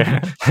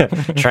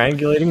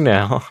 Triangulating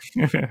now.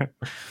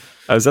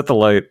 I was at the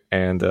light,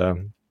 and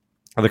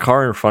the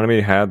car in front of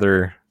me had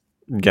their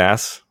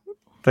gas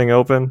thing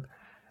open,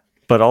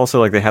 but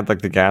also like they had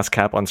like the gas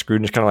cap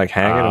unscrewed and just kind of like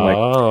hanging.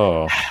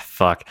 I'm like,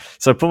 fuck.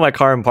 So I put my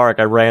car in park.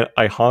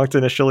 I honked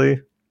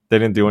initially. They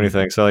didn't do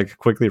anything, so I like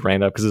quickly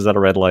ran up because it was at a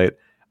red light.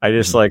 I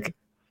just like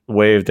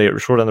waved. They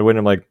short on the window.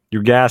 I'm like,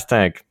 your gas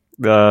tank.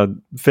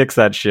 Fix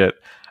that shit.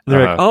 And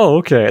they're like, oh,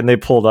 okay. And they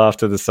pulled off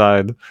to the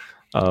side.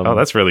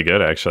 That's really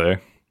good, actually.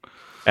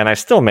 And I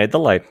still made the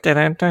light.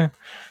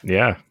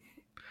 Yeah.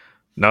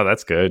 No,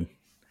 that's good.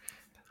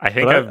 I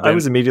think I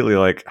was immediately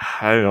like,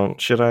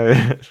 should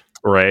I?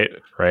 Right.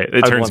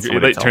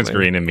 It turns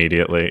green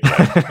immediately.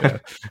 Yeah.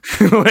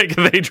 Like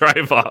they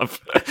drive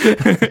off.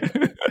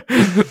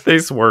 They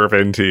swerve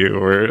into you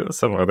or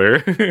some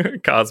other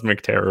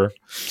cosmic terror.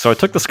 So I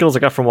took the Skittles I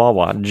got from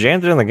Wawa,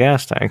 jammed it in the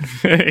gas tank.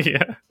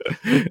 Yeah.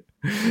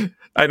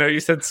 I know you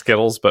said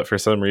Skittles, but for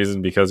some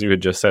reason, because you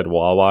had just said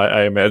Wawa,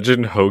 I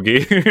imagined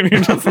hoagie. And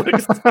you're just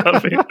like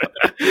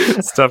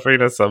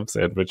stuffing a sub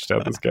sandwich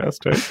down this gas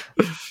tank.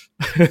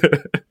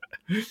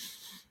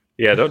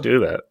 Yeah, don't do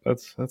that.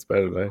 That's bad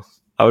advice.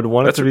 I would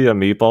want it to be a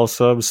meatball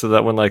sub, so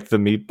that when like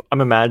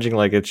I'm imagining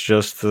like it's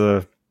just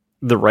the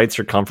right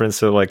circumference,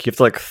 so like you have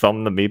to like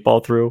thumb the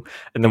meatball through,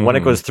 and then when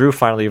it goes through,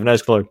 finally, you have a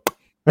nice color.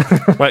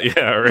 But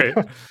yeah, right.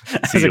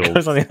 As it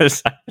goes on the other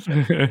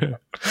side.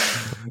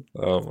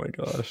 Oh my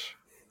gosh.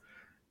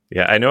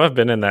 Yeah, I know I've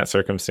been in that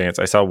circumstance.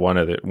 I saw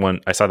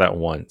I saw that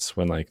once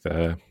when like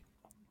the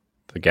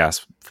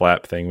gas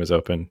flap thing was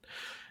open.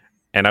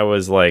 And I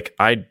was like,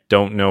 I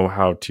don't know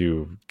how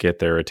to get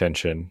their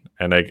attention.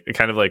 And I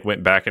kind of like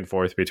went back and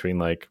forth between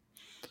like,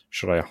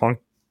 should I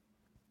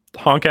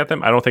honk at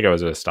them? I don't think I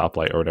was at a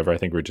stoplight or whatever. I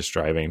think we were just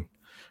driving,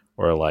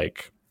 or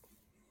like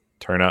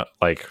turn up,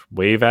 like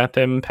wave at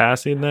them,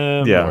 passing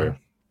them. Yeah,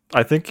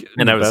 I think.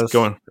 And I was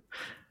going,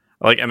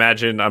 like,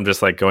 imagine I'm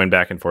just like going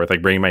back and forth,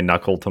 like bringing my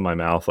knuckle to my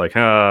mouth, like,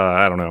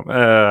 I don't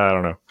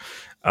know.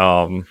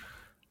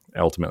 I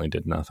ultimately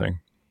did nothing.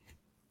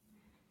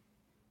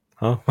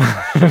 Oh,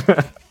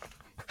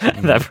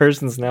 that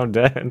person's now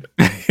dead.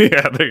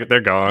 Yeah, they're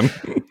gone.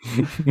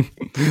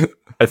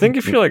 I think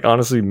if you're like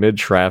honestly mid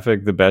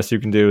traffic, the best you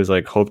can do is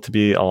like hope to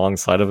be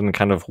alongside of them and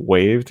kind of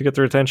wave to get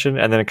their attention,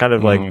 and then kind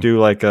of like do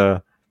like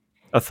a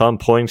thumb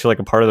pointing to like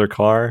a part of their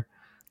car.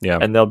 Yeah,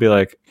 and they'll be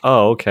like,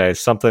 "Oh, okay,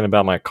 something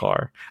about my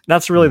car." And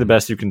that's really the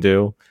best you can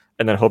do,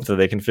 and then hope that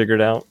they can figure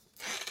it out.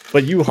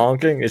 But you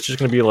honking, it's just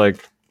gonna be like,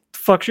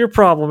 "Fuck's your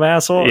problem,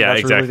 asshole." Yeah,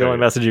 that's exactly. really the only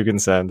message you can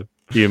send.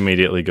 You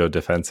immediately go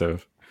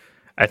defensive.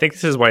 I think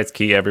this is why it's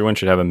key. Everyone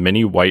should have a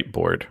mini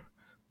whiteboard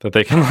that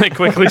they can like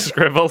quickly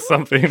scribble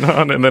something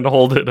on and then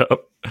hold it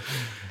up.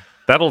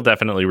 That'll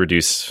definitely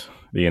reduce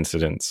the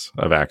incidence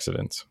of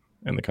accidents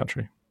in the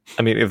country.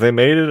 I mean, if they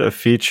made it a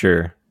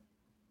feature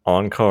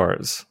on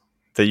cars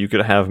that you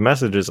could have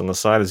messages on the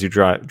side as you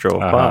drove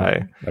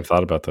by, I've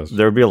thought about those.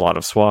 There would be a lot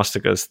of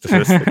swastikas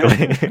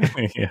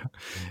statistically. Yeah.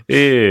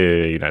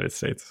 United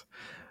States.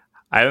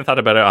 I haven't thought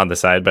about it on the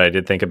side, but I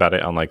did think about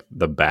it on like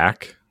the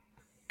back,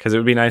 because it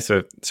would be nice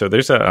if, so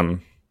there's this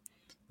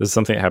is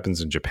something that happens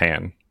in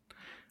Japan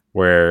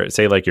where,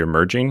 say like you're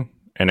merging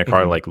and a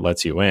car like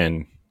lets you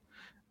in,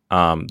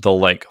 they'll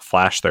like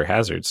flash their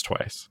hazards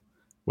twice,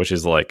 which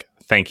is like,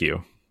 thank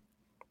you.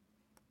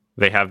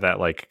 They have that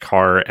like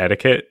car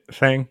etiquette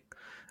thing.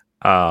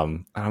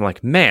 And I'm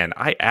like, man,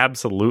 I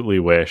absolutely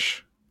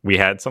wish we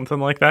had something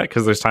like that,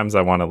 because there's times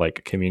I want to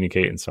like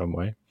communicate in some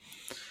way.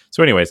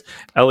 So anyways,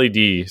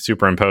 LED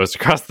superimposed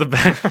across the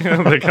back of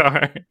the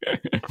car.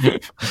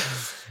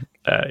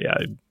 Yeah,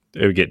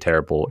 it would get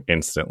terrible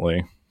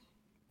instantly.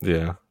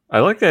 Yeah. I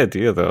like the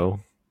idea though,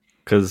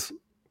 because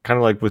kind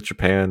of like with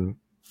Japan,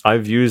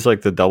 I've used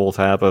like the double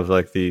tap of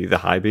like the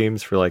high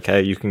beams for like,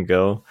 hey, you can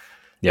go.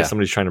 Yeah. If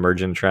somebody's trying to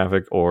merge into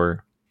traffic,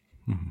 or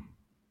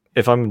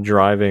if I'm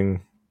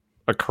driving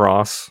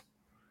across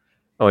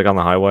like on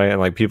the highway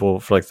and like people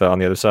for like on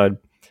the other side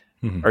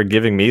are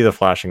giving me the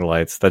flashing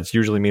lights, that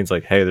usually means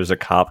like, hey, there's a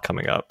cop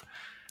coming up.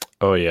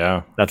 Oh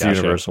yeah, that's a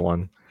universal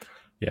one.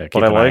 Yeah,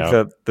 but I like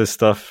that this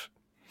stuff.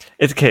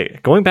 It's okay.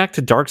 Going back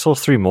to Dark Souls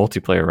 3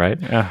 multiplayer, right?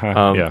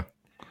 Yeah,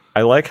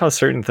 I like how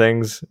certain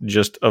things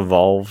just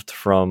evolved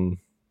from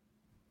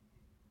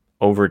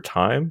over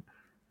time.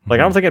 Like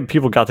I don't think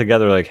people got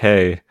together like,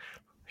 hey,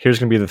 here's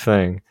gonna be the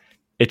thing.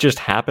 It just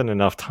happened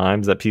enough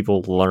times that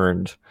people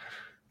learned.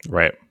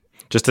 Right.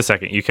 Just a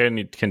second. You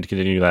can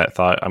continue that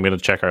thought. I'm going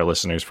to check our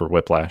listeners for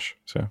Whiplash.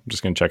 So I'm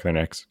just going to check their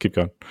necks. Keep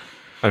going.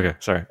 Okay,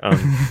 sorry.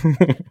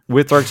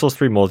 With Dark Souls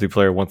 3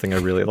 multiplayer, one thing I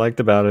really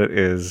liked about it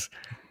is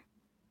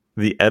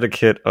the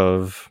etiquette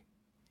of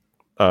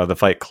the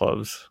fight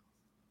clubs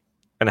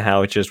and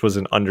how it just was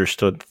an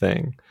understood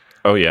thing.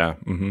 Oh, yeah.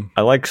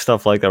 I like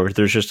stuff like that where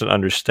there's just an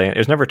understanding.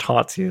 It was never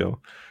taught to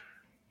you.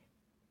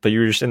 But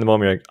you were just in the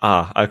moment, you're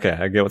like, okay,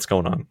 I get what's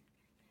going on.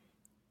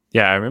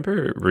 Yeah, I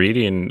remember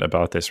reading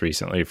about this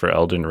recently for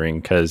Elden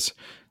Ring, because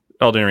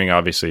Elden Ring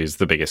obviously is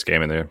the biggest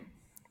game in the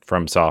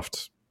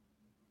FromSoft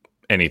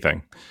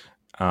anything.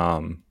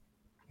 Not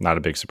a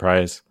big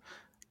surprise.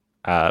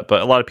 But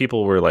a lot of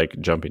people were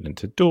like jumping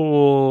into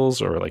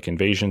duels or like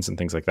invasions and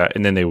things like that.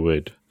 And then they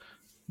would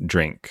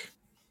drink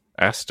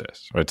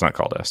Estus. Or it's not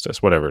called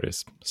Estus, whatever it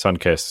is.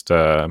 Sun-kissed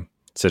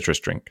citrus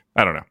drink.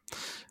 I don't know.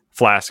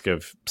 Flask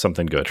of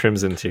something good.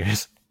 Crimson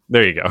Tears.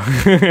 There you go.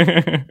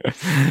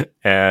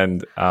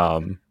 And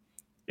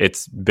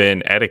it's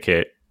been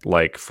etiquette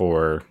like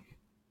for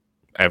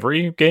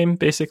every game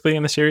basically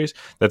in the series,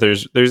 that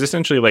there's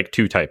essentially like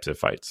two types of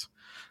fights.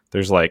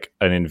 There's like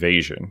an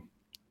invasion,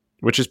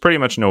 which is pretty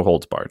much no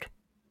holds barred.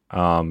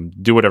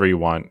 Do whatever you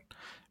want.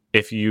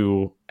 If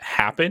you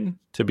happen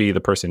to be the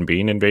person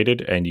being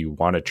invaded and you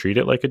want to treat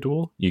it like a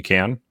duel, you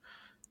can.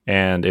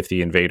 And if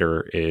the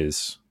invader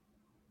is,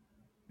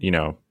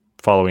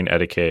 following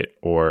etiquette,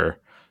 or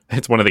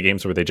it's one of the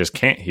games where they just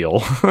can't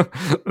heal,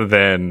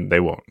 then they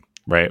won't,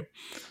 right?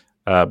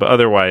 But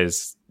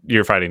otherwise,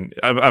 you're fighting.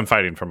 I'm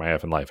fighting for my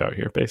effing life out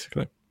here,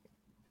 basically.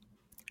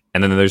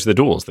 And then there's the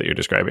duels that you're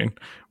describing,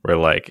 where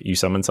like you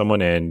summon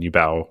someone in, you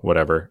bow,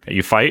 whatever.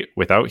 You fight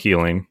without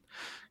healing,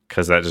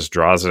 because that just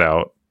draws it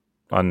out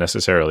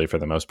unnecessarily for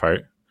the most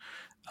part.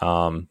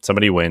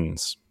 Somebody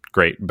wins,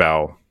 great,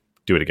 bow,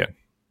 do it again.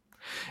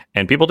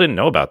 And people didn't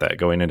know about that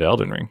going into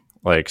Elden Ring.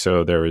 Like,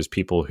 so there was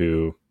people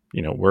who,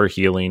 were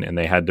healing, and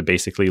they had to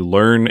basically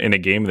learn in a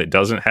game that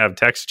doesn't have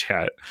text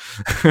chat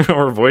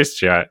or voice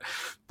chat,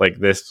 like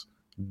this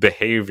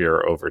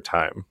behavior over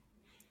time.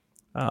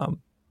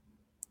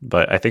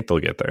 But I think they'll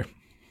get there.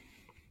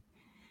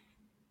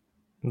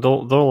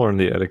 They'll learn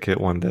the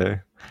etiquette one day.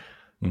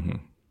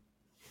 Mm-hmm.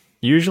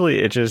 Usually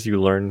it's just you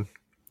learn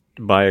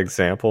by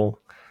example.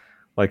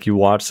 Like you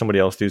watch somebody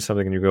else do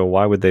something and you go,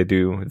 why would they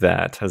do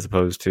that as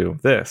opposed to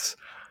this?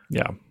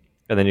 Yeah.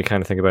 And then you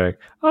kind of think about it,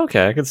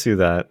 okay, I can see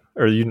that.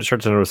 Or you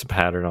start to notice a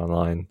pattern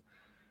online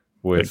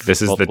with like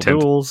this is the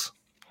 10th duels.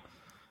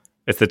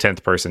 It's the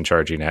 10th person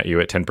charging at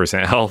you at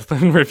 10% health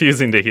and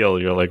refusing to heal.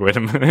 You're like, wait a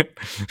minute.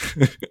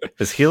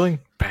 Is healing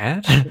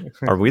bad?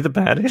 Are we the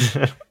baddest?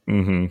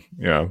 Mm-hmm.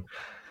 Yeah.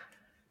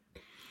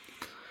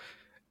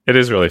 It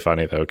is really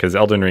funny, though, because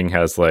Elden Ring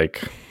has,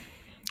 like,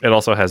 it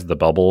also has the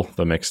bubble,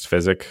 the mixed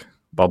physic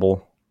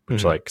bubble,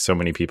 which, like, so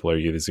many people are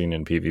using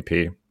in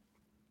PvP.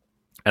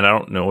 And I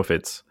don't know if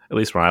it's, at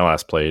least when I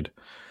last played,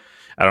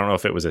 I don't know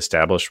if it was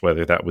established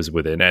whether that was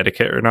within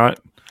etiquette or not.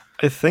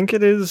 I think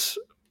it is.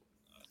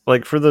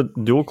 Like for the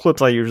dual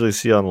clips I usually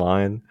see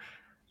online,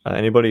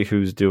 anybody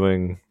who's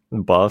doing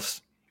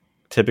buffs,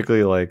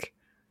 typically like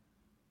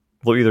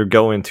they'll either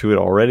go into it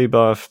already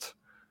buffed,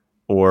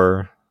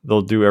 or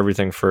they'll do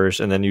everything first,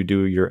 and then you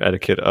do your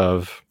etiquette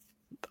of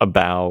a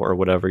bow or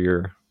whatever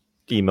your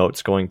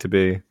emote's going to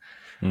be.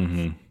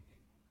 Mm-hmm.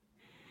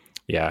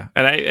 Yeah,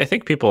 and I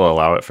think people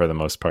allow it for the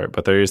most part,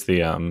 but there is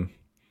the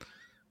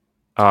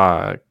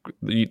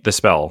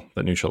spell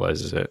that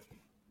neutralizes it.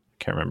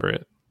 Can't remember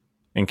it.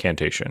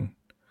 Incantation.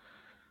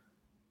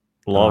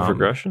 Law of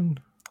regression?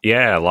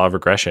 Yeah, law of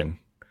regression.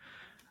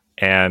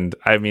 And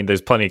I mean,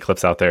 there's plenty of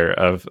clips out there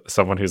of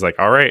someone who's like,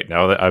 all right,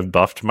 now that I've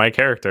buffed my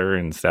character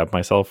and stabbed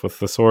myself with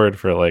the sword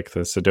for like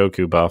the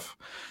Sudoku buff,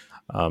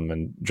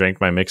 and drank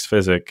my mixed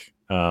physic,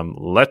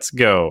 let's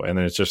go. And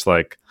then it's just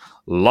like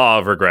law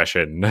of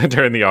regression.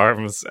 Turn the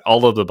arms,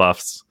 all of the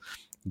buffs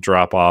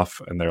drop off,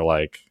 and they're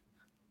like,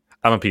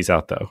 I'm a peace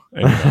out though.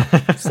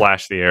 And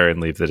slash the air and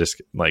leave the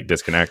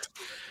disconnect.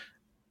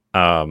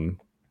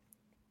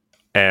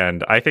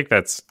 And I think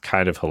that's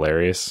kind of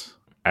hilarious,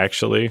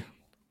 actually.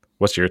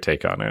 What's your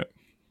take on it?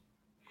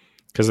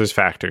 Because there's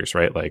factors,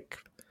 right? Like,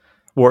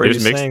 or are you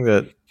saying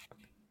that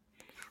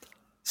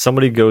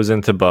somebody goes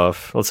into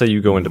buff? Let's say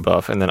you go into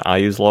buff, and then I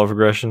use law of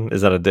regression.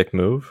 Is that a dick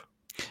move?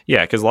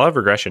 Yeah, because law of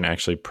regression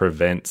actually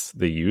prevents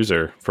the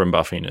user from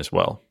buffing as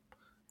well.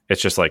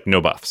 It's just like no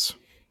buffs.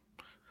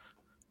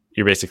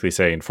 You're basically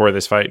saying for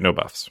this fight, no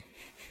buffs.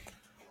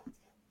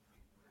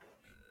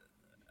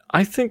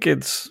 I think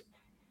it's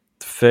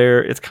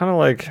fair. It's kind of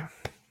like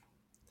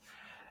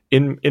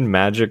in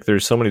Magic,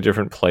 there's so many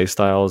different play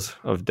styles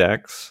of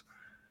decks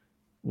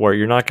where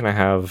you're not going to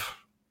have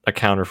a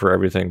counter for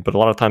everything, but a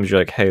lot of times you're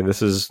like, hey,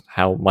 this is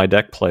how my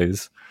deck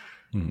plays.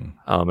 And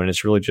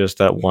it's really just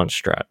that one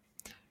strat.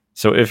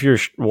 So if your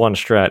one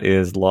strat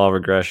is law of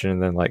regression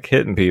and then like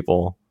hitting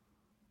people,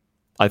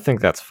 I think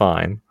that's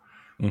fine.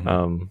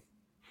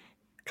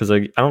 Because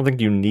I don't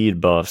think you need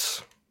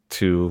buffs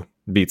to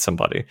beat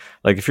somebody.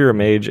 Like if you're a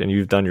mage and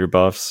you've done your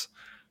buffs,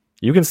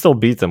 you can still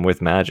beat them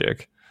with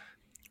magic.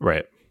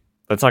 Right.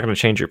 That's not going to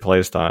change your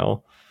play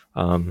style.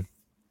 But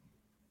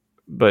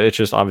it's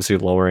just obviously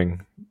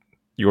lowering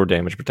your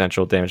damage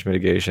potential, damage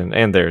mitigation,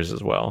 and theirs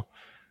as well.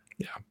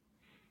 Yeah.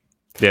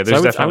 Yeah,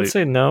 I would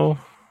say no.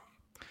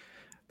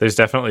 There's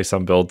definitely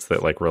some builds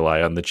that like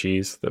rely on the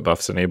cheese that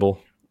buffs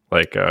enable.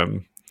 Like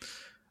that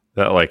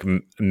like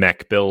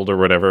mech build or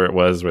whatever it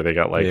was where they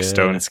got like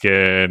stone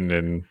skin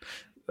and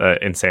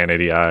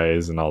insanity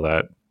eyes and all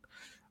that.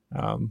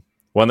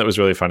 One that was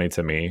really funny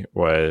to me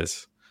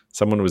was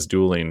someone was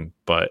dueling,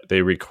 but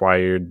they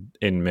required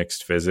in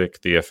mixed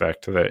physic the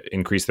effect that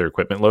increased their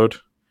equipment load,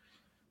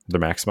 the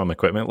maximum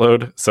equipment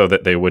load, so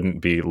that they wouldn't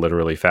be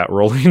literally fat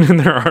rolling in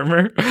their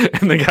armor.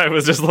 And the guy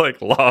was just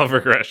like law of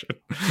regression.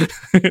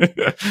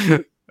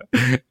 And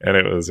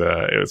it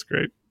was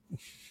great.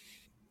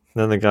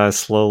 Then the guy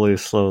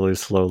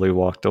slowly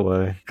walked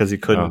away because he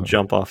couldn't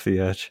jump off the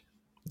edge.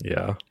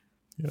 Yeah.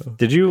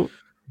 Did you,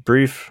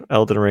 brief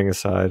Elden Ring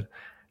aside,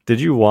 did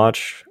you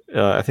watch,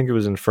 I think it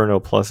was Inferno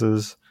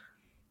Plus's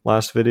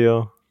last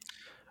video?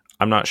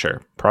 I'm not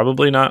sure.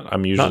 Probably not.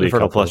 I'm usually not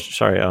Inferno Plus.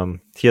 Sorry,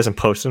 he hasn't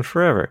posted in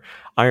forever.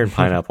 Iron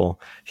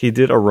Pineapple. He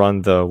did a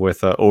run though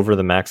with over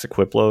the max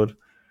equip load.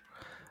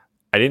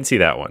 I didn't see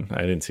that one.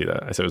 I didn't see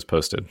that. I said it was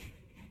posted.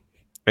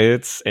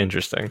 It's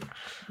interesting.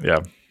 Yeah.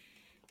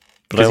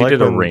 Because he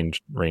did a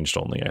ranged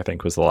only, I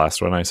think was the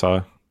last one I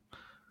saw.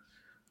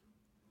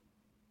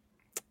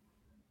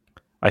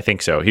 I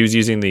think so. He was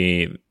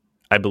using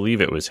I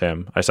believe it was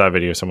him. I saw a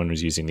video. Someone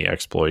was using the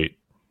exploit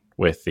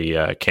with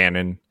the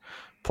cannon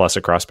plus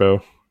a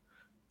crossbow,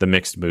 the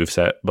mixed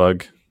moveset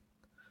bug.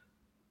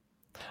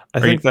 I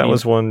think that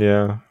was one.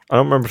 Yeah, I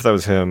don't remember if that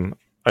was him.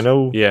 I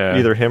know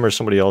either him or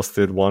somebody else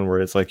did one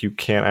where it's like you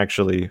can't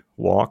actually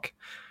walk.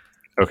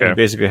 Okay. You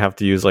basically have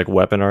to use like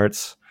weapon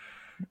arts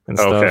and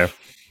stuff. Okay.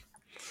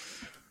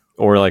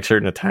 Or like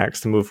certain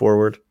attacks to move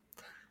forward.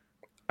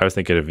 I was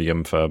thinking of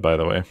Yumfa, by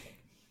the way.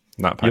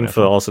 Not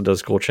Pineapple. Yumfa also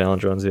does cool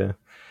challenge runs, yeah.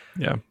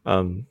 Yeah.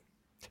 But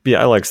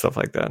yeah, I like stuff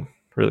like that.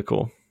 Really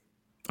cool.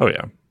 Oh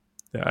yeah.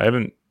 Yeah,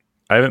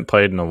 I haven't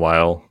played in a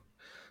while.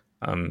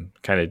 I'm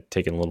kind of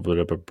taking a little bit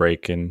of a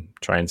break and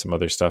trying some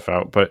other stuff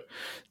out. But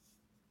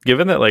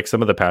given that like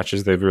some of the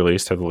patches they've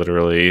released have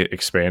literally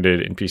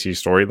expanded NPC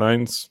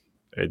storylines,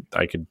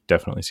 I could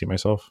definitely see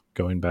myself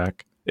going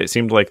back. It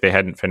seemed like they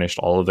hadn't finished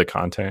all of the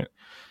content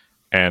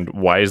and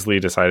wisely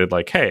decided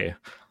like, hey,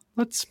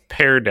 let's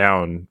pare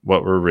down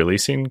what we're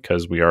releasing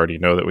because we already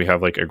know that we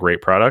have like a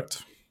great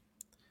product.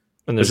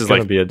 And this is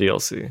going to be a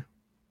DLC.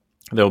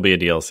 There'll be a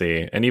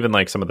DLC. And even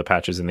like some of the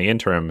patches in the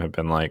interim have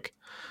been like,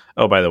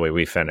 oh, by the way,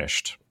 we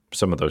finished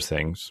some of those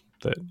things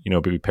that,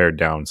 we pared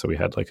down. So we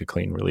had like a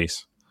clean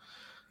release.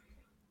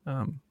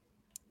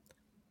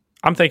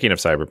 I'm thinking of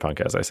Cyberpunk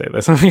as I say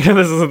this. this is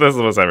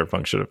what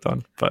Cyberpunk should have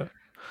done. But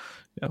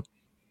yeah.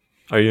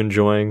 Are you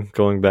enjoying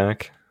going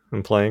back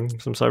and playing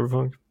some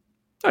Cyberpunk?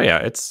 Oh yeah,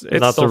 it's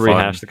not to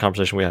rehash the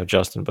conversation we had,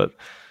 Justin, but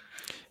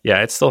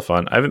yeah, it's still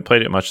fun. I haven't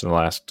played it much in the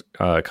last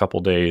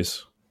couple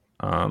days.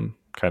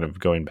 Kind of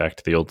going back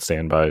to the old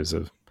standbys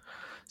of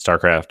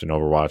StarCraft and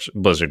Overwatch,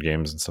 Blizzard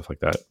games and stuff like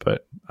that.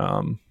 But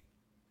I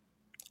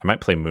might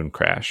play Moon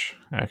Crash.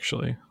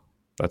 Actually,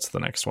 that's the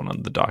next one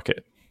on the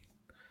docket.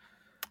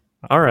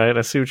 All right,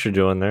 I see what you're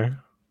doing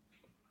there.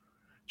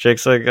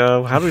 Jake's like,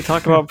 how do we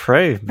talk about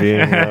Prey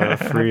being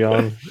free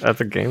on at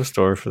the game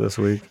store for this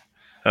week?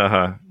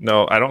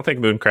 No, I don't think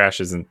Moon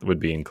Crash would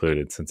be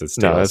included since it's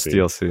DLC. No, that's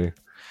DLC.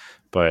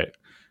 But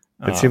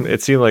it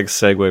seemed like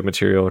segue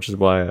material, which is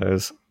why I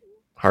was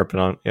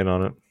harping in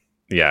on it.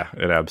 Yeah,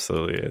 it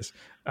absolutely is.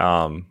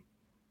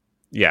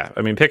 Yeah,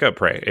 I mean, pick up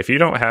Prey if you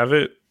don't have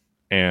it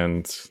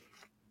and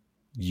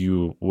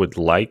you would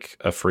like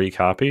a free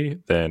copy.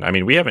 Then I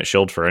mean, we haven't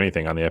shilled for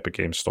anything on the Epic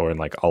Games Store in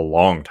like a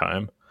long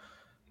time.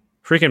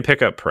 Freaking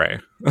pick up Prey.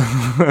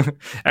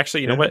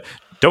 Actually, you know what?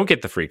 Don't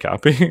get the free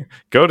copy.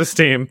 Go to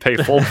Steam, pay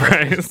full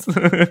price.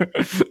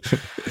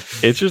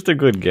 It's just a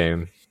good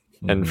game.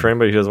 And for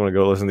anybody who doesn't want to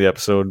go listen to the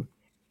episode,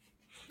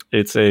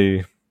 it's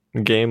a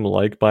game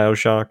like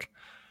BioShock,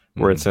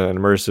 where it's an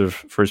immersive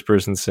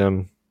first-person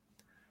sim,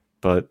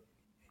 but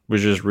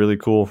was just really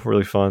cool,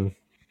 really fun.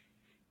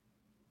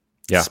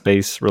 Yeah.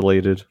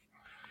 Space-related,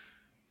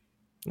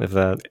 if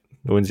that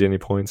wins you any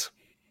points.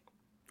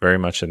 Very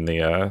much in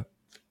the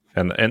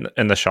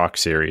and the Shock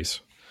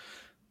series.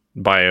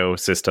 Bio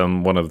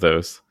system, one of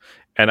those.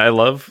 And I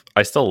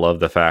still love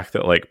the fact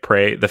that like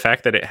Prey, the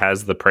fact that it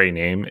has the Prey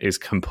name is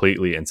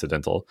completely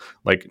incidental.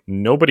 Like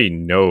nobody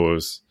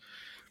knows.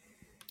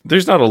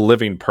 There's not a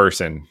living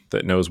person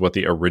that knows what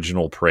the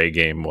original Prey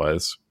game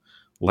was.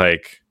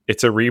 Like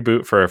it's a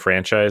reboot for a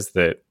franchise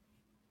that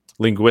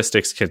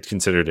linguistics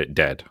considered it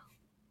dead.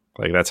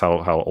 Like that's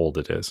how old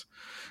it is.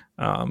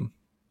 And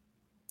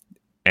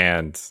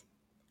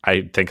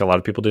I think a lot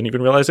of people didn't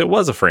even realize it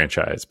was a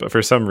franchise, but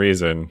for some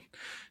reason,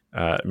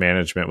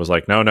 management was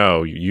like,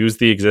 no, use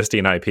the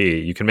existing IP.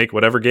 You can make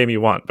whatever game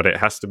you want, but it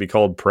has to be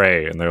called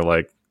Prey. And they're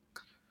like,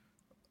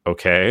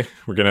 okay,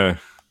 we're gonna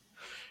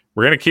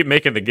keep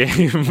making the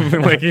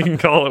game. Like you can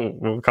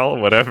we'll call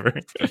it whatever.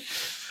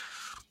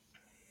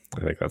 I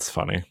think that's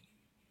funny.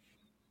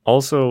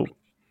 Also,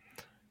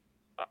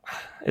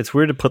 it's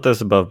weird to put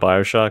this above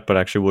BioShock, but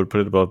actually would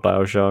put it above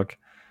BioShock.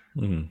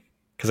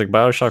 Because like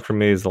BioShock for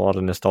me is a lot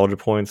of nostalgia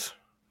points,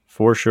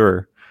 for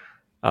sure.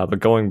 But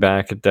going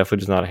back, it definitely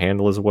does not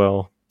handle as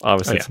well.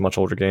 Obviously, it's a much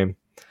older game.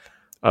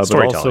 But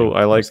also,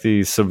 I like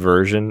the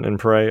subversion in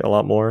Prey a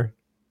lot more.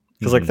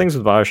 Because like things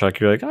with BioShock,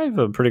 you're like, I have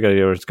a pretty good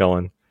idea where it's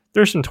going.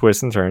 There's some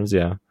twists and turns,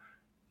 yeah.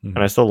 And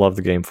I still love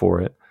the game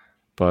for it.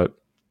 But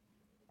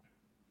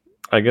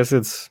I guess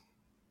it's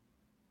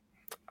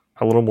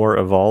a little more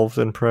evolved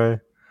in Prey.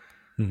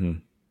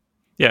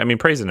 Yeah, I mean,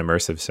 Prey's an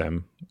immersive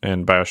sim,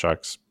 and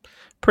BioShock's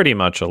pretty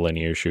much a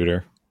linear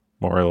shooter,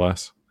 more or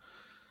less.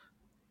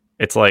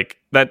 It's like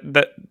that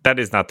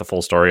is not the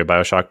full story of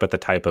BioShock, but the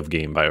type of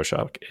game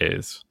BioShock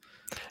is.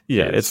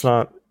 Yeah, it's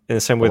not in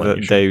the same way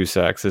that Deus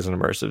Ex is an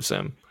immersive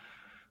sim.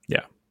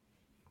 Yeah.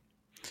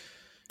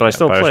 But I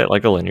still play it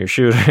like a linear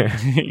shooter.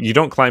 You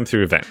don't climb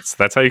through vents.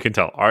 That's how you can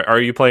tell. Are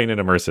you playing an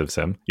immersive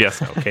sim?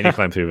 Yes, no. Can you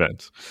climb through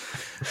vents?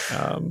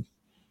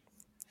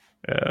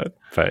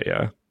 But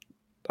yeah.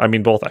 I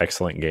mean, both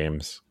excellent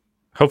games.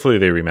 Hopefully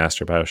they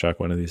remaster BioShock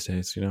one of these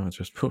days. It's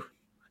just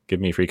give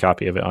me a free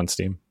copy of it on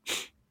Steam.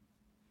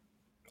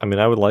 I mean,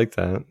 I would like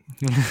that.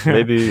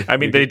 Maybe. I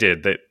mean, they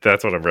did.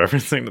 That's what I'm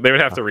referencing. They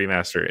would have to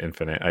remaster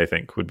Infinite, I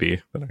think, would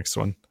be the next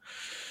one.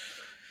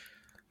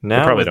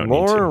 Now probably with don't need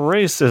more to.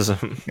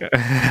 racism.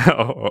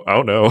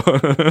 Oh no.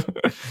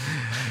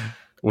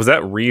 Was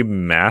that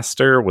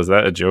remaster? Was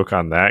that a joke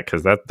on that?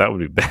 Because that would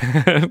be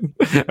bad.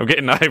 I'm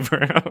getting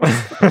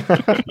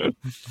eyebrows.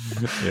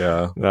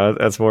 Yeah. No,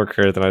 that's more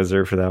credit than I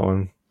deserve for that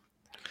one.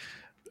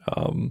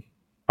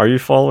 Are you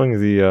following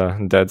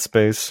the Dead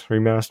Space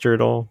remaster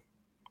at all?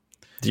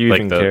 Do you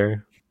like even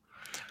care?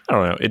 I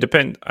don't know. It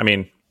depends. I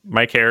mean,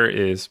 my care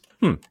is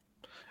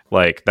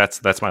like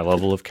that's my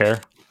level of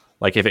care.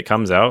 Like if it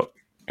comes out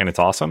and it's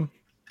awesome,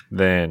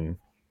 then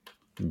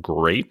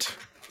great.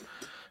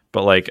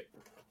 But like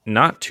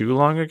not too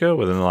long ago,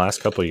 within the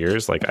last couple of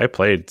years, like I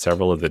played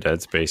several of the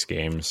Dead Space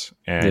games,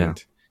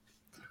 and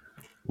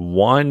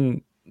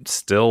one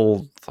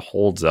still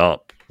holds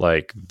up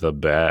like the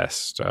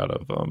best out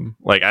of them.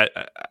 Like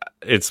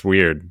it's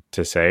weird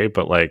to say,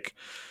 but like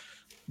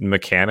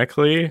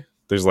mechanically,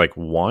 there's like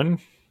one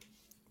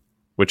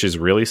which is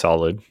really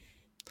solid,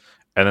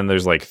 and then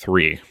there's like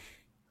three,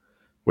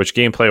 which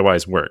gameplay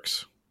wise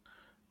works,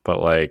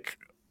 but like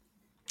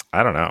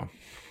I don't know.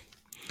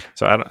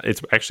 So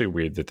it's actually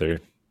weird that they're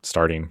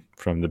starting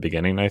from the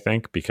beginning, I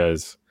think,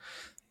 because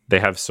they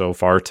have so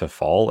far to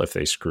fall if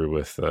they screw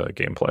with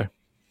gameplay.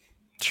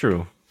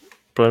 True.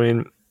 But I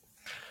mean,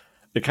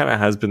 it kind of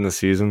has been the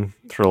season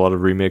for a lot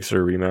of remakes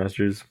or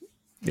remasters.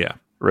 Yeah.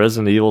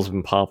 Resident Evil's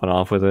been popping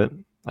off with it.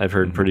 I've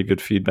heard pretty good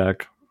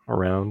feedback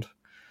around.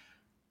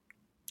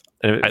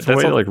 And it's a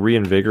way to like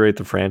reinvigorate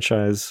the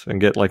franchise and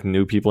get like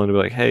new people into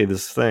like, hey,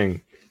 this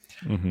thing.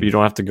 But you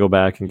don't have to go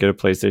back and get a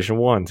PlayStation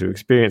 1 to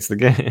experience the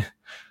game.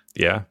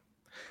 Yeah.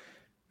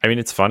 I mean,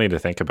 it's funny to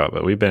think about,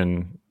 but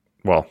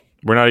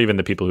we're not even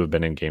the people who've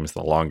been in games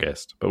the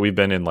longest, but we've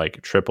been in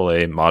like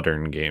AAA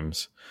modern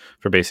games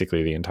for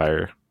basically the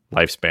entire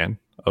lifespan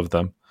of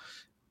them.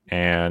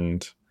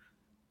 And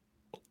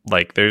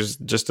like, there's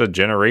just a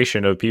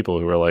generation of people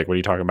who are like, what are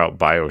you talking about?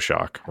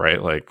 BioShock,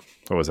 right? Like,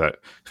 what was that?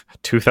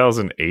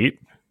 2008?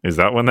 Is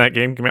that when that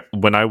game came out?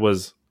 When I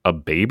was a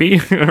baby,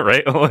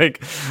 right?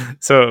 Like,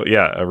 so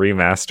yeah, a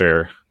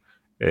remaster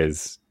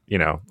is,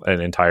 an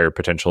entire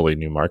potentially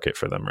new market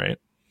for them, right?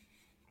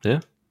 Yeah.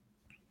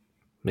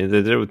 I mean,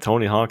 they did it with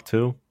Tony Hawk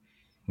too.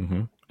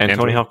 Mm-hmm. And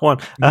Tony Hawk 1.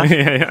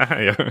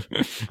 Yeah.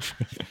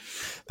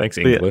 Thanks,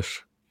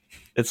 English. Yeah,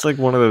 it's like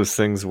one of those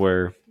things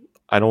where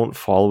I don't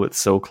follow it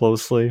so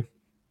closely,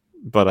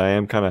 but I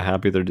am kind of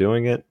happy they're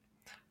doing it.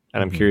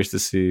 And I'm curious to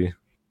see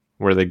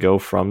where they go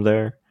from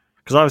there.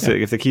 Because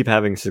obviously, if they keep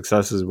having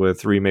successes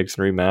with remakes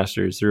and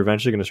remasters, they're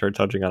eventually going to start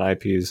touching on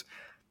IPs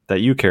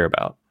that you care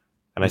about.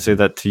 And I say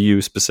that to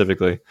you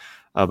specifically,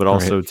 but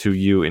also to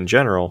you in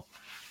general.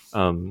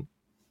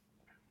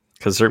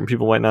 Because certain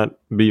people might not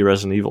be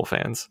Resident Evil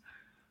fans.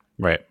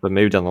 Right. But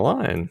maybe down the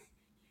line,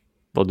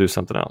 they'll do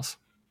something else.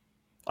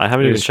 I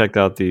haven't even checked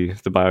out the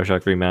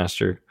BioShock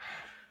remaster.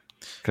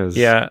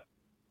 Yeah.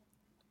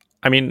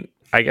 I mean,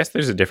 I guess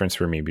there's a difference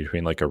for me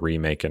between like a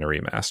remake and a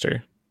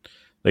remaster.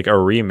 Like a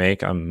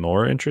remake I'm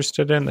more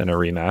interested in than a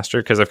remaster,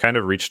 because I've kind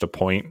of reached a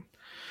point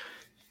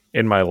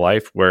in my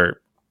life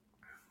where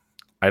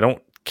I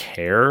don't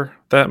care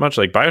that much.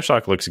 Like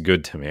BioShock looks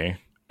good to me,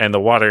 and the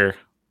water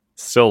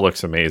still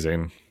looks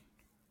amazing.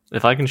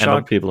 If I can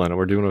shock people in it,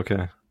 we're doing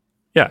okay.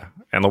 Yeah,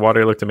 and the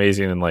water looked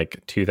amazing in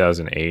like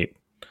 2008.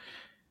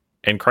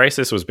 And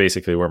Crysis was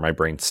basically where my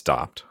brain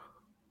stopped.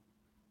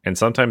 And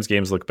sometimes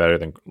games look better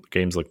than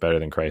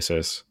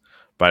Crysis,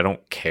 but I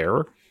don't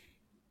care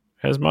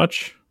as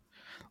much.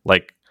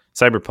 Like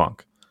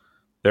Cyberpunk.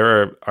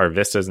 There are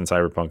vistas in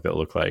Cyberpunk that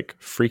look like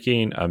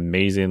freaking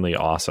amazingly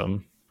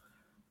awesome,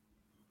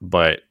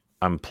 but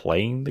I'm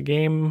playing the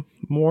game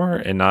more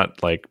and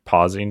not like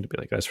pausing to be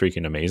like, that's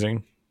freaking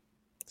amazing.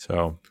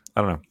 So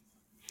I don't know.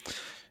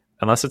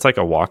 Unless it's like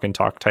a walk and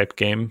talk type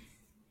game,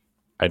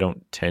 I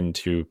don't tend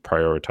to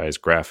prioritize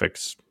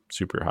graphics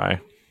super high.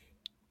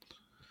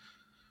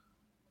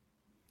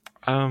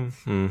 I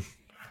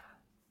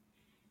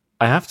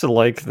have to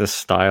like the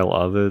style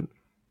of it.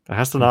 It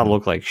has to not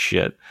look like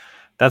shit.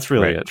 That's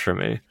really it for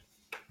me.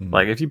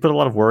 Like if you put a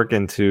lot of work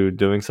into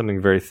doing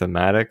something very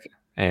thematic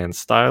and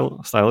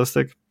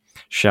stylistic,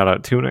 shout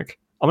out Tunic,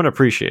 I'm gonna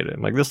appreciate it.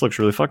 I'm like, this looks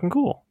really fucking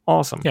cool.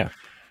 Awesome. Yeah.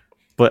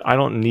 But I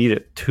don't need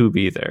it to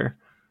be there.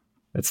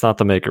 It's not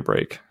the make or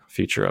break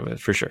feature of it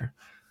for sure.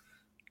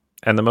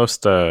 And the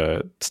most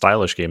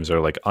stylish games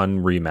are like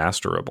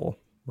unremasterable,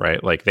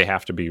 right? Like they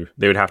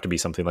would have to be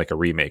something like a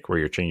remake where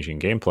you're changing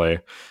gameplay,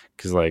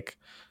 because like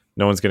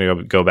no one's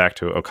gonna go back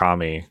to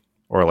Okami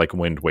or like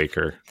Wind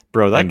Waker.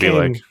 Bro, that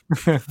game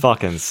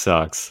fucking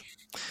sucks.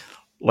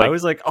 Like, I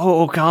was like,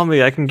 oh,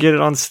 Okami, I can get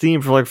it on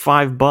Steam for like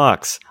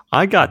 $5.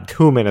 I got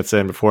 2 minutes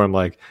in before I'm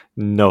like,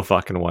 no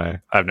fucking way.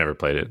 I've never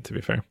played it, to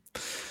be fair.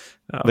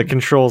 The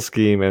control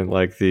scheme and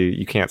like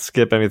you can't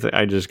skip anything.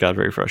 I just got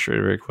very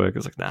frustrated very quick. I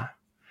was like, nah.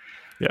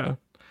 Yeah.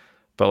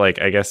 But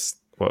like, I guess,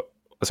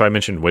 so I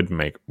mentioned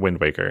Wind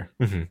Waker.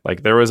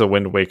 Like there was a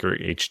Wind Waker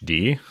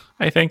HD,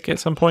 I think, at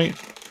some point.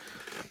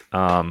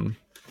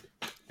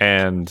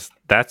 And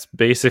that's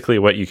basically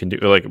what you can do.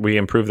 Like we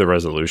improve the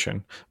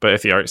resolution, but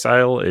if the art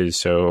style is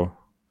so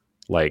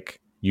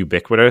like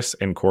ubiquitous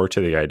and core to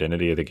the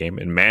identity of the game.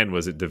 And man,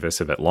 was it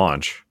divisive at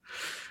launch.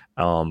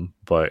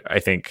 But I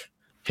think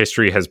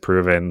history has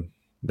proven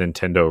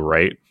Nintendo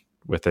right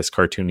with this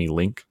cartoony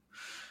Link.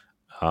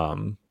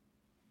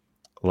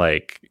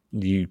 Like,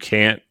 you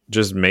can't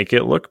just make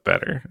it look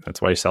better.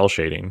 That's why cell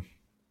shading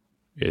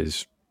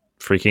is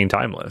freaking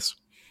timeless.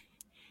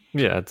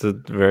 Yeah, it's a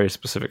very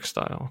specific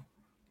style.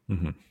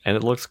 Mm-hmm. And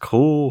it looks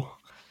cool.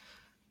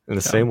 In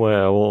the same way,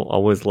 I will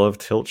always love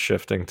tilt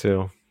shifting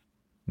too.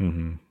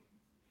 Mm-hmm.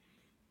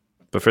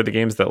 But for the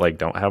games that like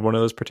don't have one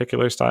of those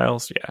particular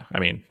styles, yeah, I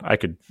mean, I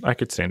could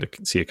stand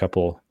to see a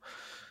couple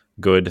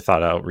good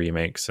thought out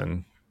remakes.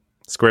 And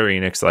Square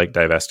Enix like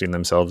divesting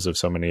themselves of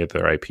so many of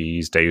their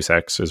IPs. Deus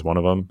Ex is one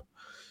of them.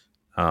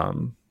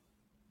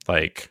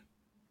 Like,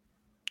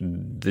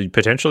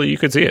 potentially you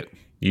could see it.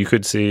 You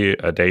could see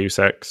a Deus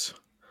Ex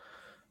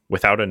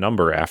without a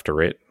number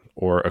after it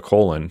or a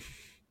colon,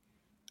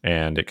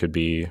 and it could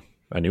be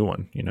a new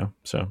one, you know?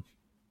 So,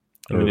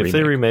 I mean, if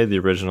they remade the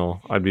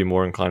original, I'd be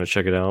more inclined to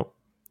check it out.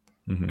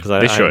 Because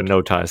I have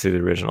no ties to the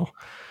original.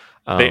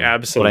 They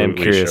absolutely but I am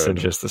curious should. in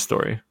just the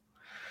story.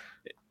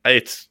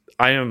 I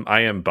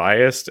am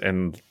biased,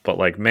 but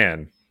like,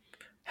 man,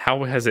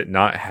 how has it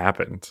not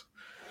happened?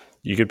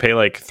 You could pay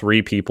like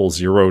 3 people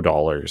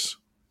 $0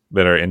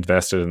 that are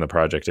invested in the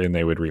project, and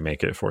they would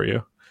remake it for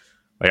you.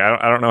 Like,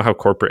 I don't know how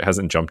corporate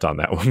hasn't jumped on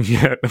that one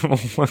yet.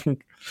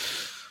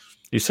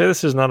 You say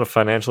this is not a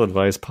financial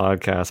advice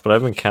podcast, but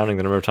I've been counting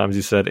the number of times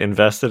you said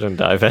invested and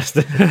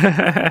divested.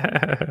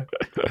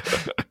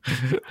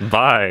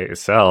 Buy,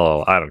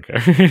 sell, I don't care.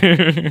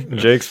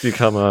 Jake's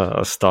become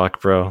a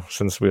stock bro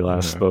since we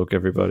last spoke,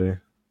 everybody.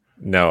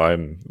 No,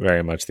 I'm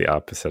very much the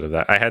opposite of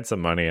that. I had some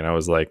money and I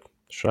was like,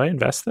 should I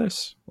invest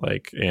this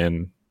like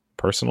in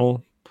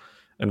personal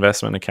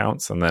investment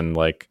accounts? And then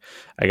like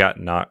I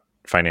got not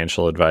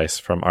financial advice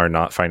from our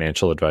not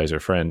financial advisor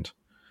friend,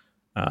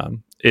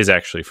 is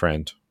actually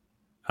friend.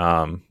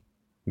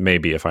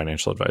 Maybe a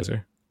financial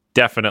advisor.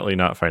 Definitely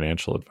not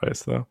financial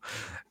advice though.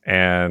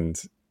 And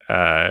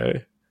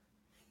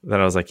then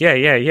I was like,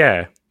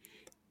 yeah.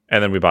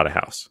 And then we bought a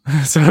house.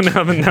 So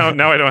now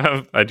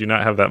I do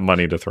not have that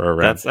money to throw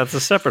around. That's a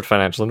separate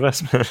financial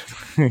investment.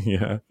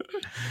 Yeah.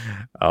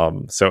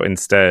 So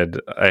instead,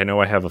 I know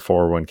I have a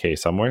 401k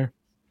somewhere,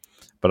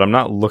 but I'm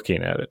not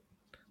looking at it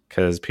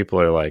because people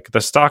are like,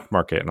 the stock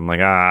market. And I'm like,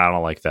 I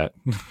don't like that.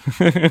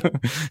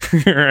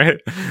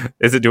 Right?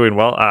 Is it doing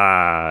well?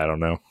 I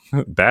don't know.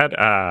 Bad?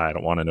 I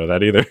don't want to know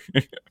that either.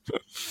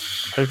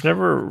 I've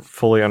never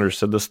fully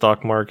understood the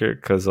stock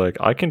market because like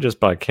I can just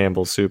buy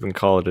Campbell's soup and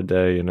call it a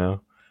day, you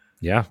know?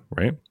 Yeah,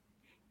 right.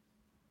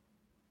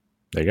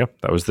 There you go.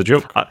 That was the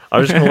joke. I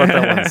was just going to let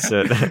that one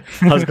sit.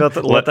 I was going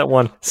to let that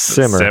one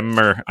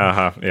simmer.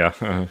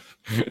 Yeah.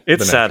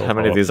 It's sad how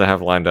many of these I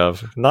have lined up.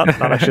 Not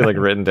actually like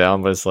written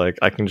down, but it's like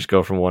I can just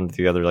go from one to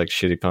the other like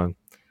shitty pun.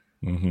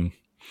 Mm-hmm.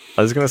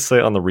 I was going to say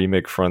on the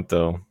remake front,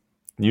 though,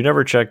 you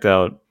never checked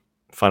out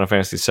Final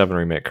Fantasy VII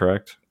Remake,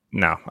 correct?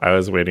 No, I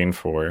was waiting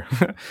for...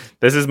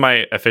 This is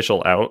my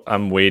official out.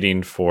 I'm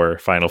waiting for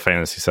Final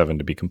Fantasy VII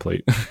to be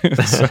complete.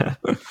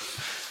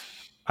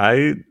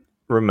 I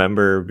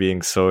remember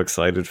being so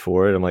excited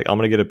for it. I'm like, I'm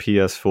going to get a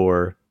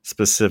PS4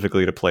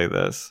 specifically to play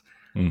this.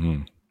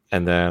 Mm-hmm.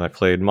 And then I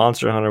played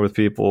Monster Hunter with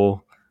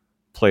people,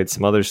 played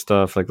some other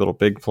stuff like Little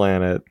Big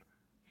Planet.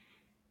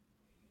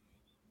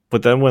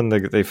 But then when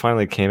they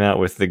finally came out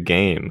with the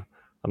game,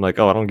 I'm like,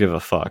 oh, I don't give a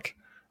fuck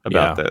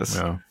about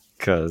this.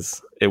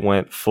 Because it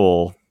went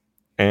full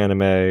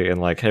anime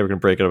and like, hey, we're going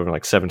to break it up in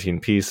like 17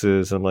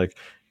 pieces. And like,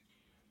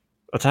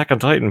 Attack on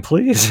Titan,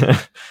 please.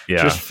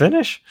 Just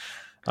finish.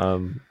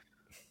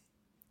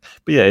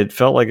 But yeah, it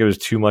felt like it was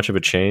too much of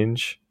a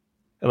change.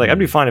 And like, I'd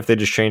be fine if they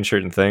just changed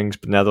certain things,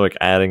 but now they're like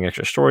adding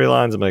extra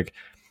storylines. I'm like,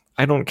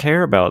 I don't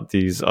care about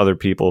these other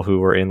people who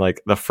were in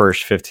like the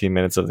first 15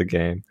 minutes of the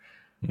game.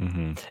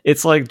 Mm-hmm.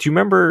 It's like, do you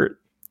remember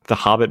the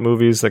Hobbit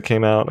movies that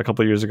came out a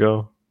couple of years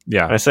ago?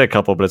 Yeah. And I say a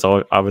couple, but it's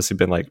obviously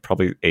been like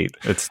probably 8.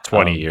 It's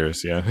 20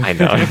 years, yeah. I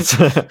know.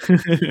 Do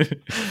you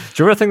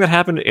remember a thing that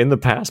happened in the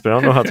past, but I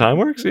don't know how time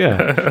works?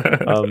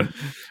 Yeah.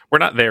 We're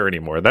not there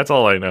anymore. That's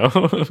all I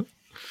know.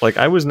 Like,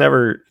 I was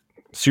never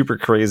super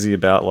crazy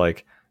about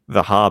like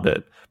The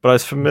Hobbit, but I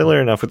was familiar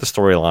enough with the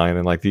storyline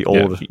and like the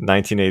old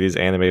 1980s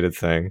animated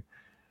thing.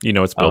 You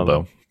know, it's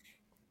Bilbo.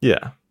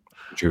 Yeah.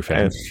 True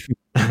fan.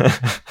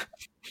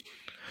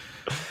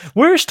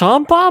 Where's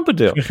Tom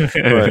Bombadil?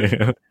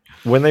 But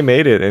when they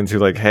made it into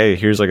like, hey,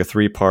 here's like a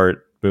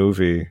 3-part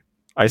movie,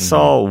 I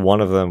saw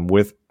one of them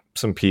with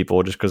some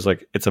people just because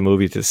like it's a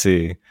movie to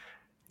see.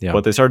 Yeah.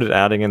 But they started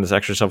adding in this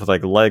extra stuff with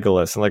like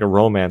Legolas and like a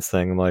romance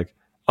thing. I'm like,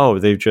 oh,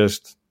 they've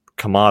just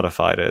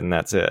commodified it and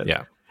that's it.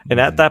 Yeah. And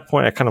at that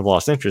point, I kind of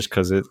lost interest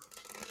because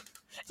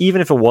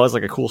even if it was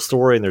like a cool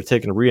story and they're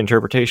taking a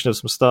reinterpretation of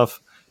some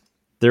stuff,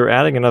 they're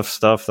adding enough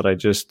stuff that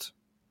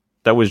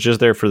that was just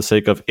there for the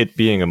sake of it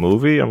being a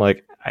movie. I'm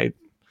like,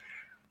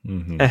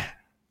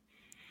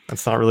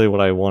 that's not really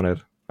what I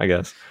wanted, I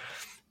guess.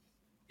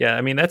 Yeah,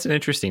 I mean, that's an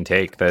interesting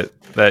take. That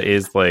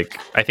is like,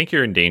 I think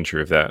you're in danger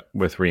of that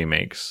with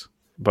remakes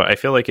but I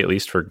feel like at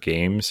least for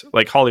games,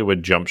 like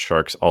Hollywood jumps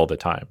sharks all the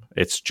time.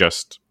 It's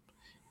just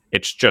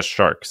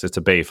sharks. It's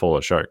a bay full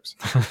of sharks.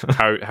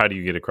 How do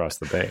you get across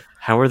the bay?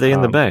 How are they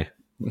in the bay?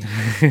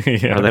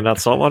 Yeah. Are they not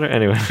saltwater?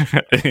 Anyway.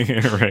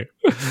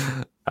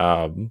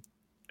 Right.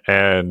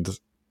 And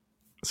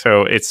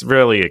so it's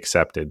really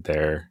accepted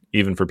there,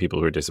 even for people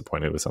who are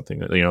disappointed with something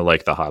that,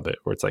 like The Hobbit,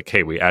 where it's like,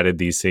 hey, we added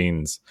these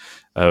scenes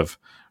of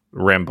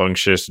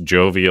rambunctious,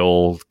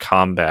 jovial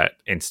combat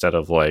instead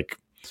of like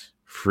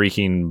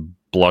freaking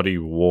bloody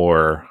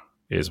war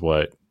is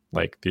what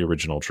like the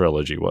original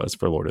trilogy was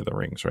for Lord of the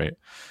Rings, right?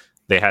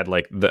 They had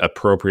like the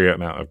appropriate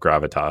amount of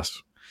gravitas.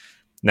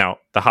 Now,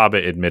 The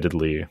Hobbit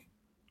admittedly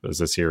was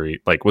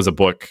a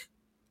book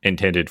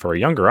intended for a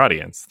younger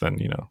audience than,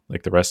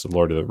 like the rest of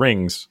Lord of the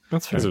Rings.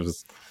 That's fair. Because it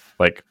was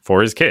like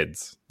for his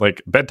kids,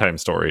 like bedtime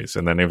stories.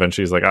 And then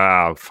eventually he's like,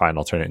 fine,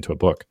 I'll turn it into a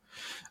book.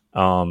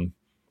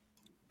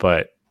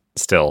 But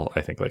still,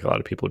 I think like a lot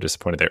of people are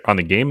disappointed there. On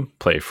the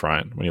gameplay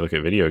front, when you look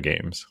at video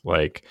games,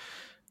 like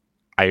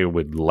I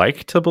would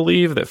like to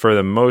believe that for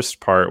the most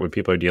part, when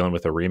people are dealing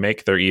with a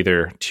remake, they're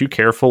either too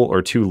careful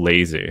or too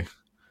lazy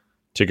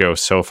to go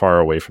so far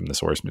away from the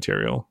source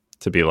material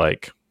to be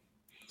like,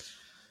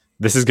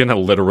 this is going to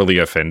literally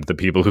offend the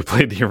people who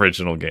played the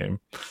original game.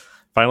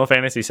 Final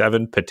Fantasy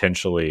VII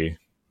potentially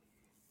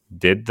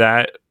did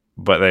that,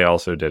 but they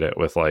also did it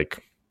with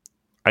like,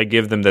 I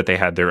give them that they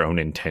had their own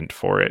intent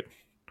for it.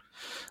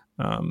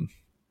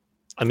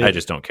 I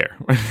just don't care.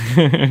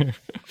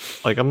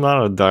 Like, I'm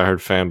not a diehard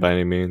fan by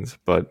any means,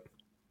 but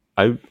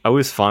I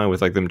was fine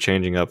with like them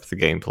changing up the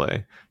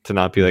gameplay to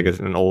not be like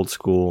an old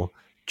school,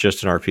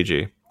 just an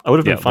RPG. I would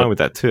have been fine with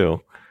that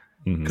too,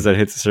 because that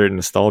hits a certain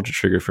nostalgia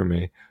trigger for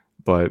me.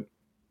 But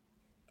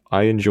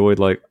I enjoyed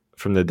like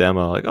from the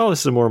demo, like, oh, this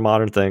is a more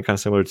modern thing, kind of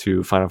similar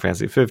to Final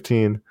Fantasy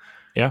 15.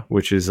 Yeah,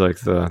 which is like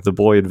the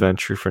boy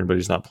adventure for anybody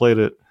who's not played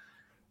it.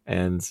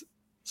 And it's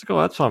like,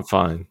 oh, that's not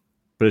fine.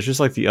 But it's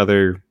just like the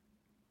other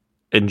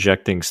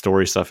injecting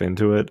story stuff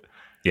into it.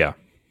 Yeah.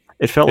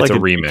 It felt it's like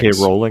a remix. J.K.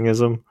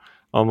 Rowlingism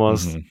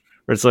almost.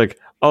 Where it's like,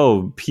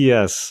 oh,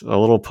 P.S., a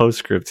little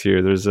postscript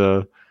here. There's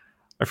I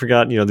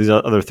forgot, these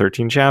other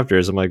 13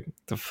 chapters. I'm like,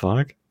 the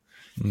fuck?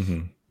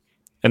 Mm-hmm.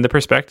 And the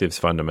perspective's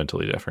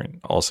fundamentally different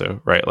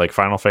also, right? Like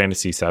Final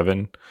Fantasy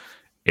VII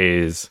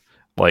is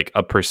like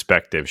a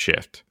perspective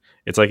shift.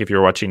 It's like if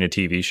you're watching a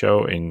TV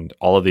show and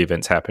all of the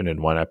events happen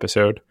in one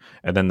episode,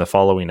 and then the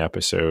following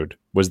episode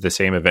was the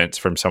same events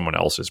from someone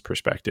else's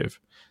perspective.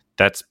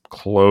 That's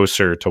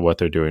closer to what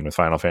they're doing with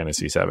Final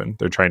Fantasy VII.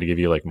 They're trying to give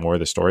you like more of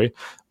the story,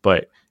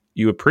 but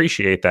you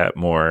appreciate that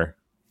more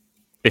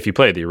if you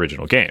play the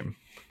original game.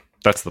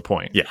 That's the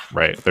point. Yeah.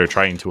 Right. They're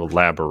trying to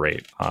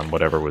elaborate on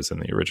whatever was in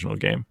the original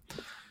game.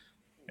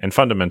 And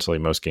fundamentally,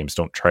 most games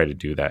don't try to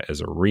do that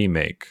as a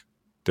remake.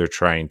 They're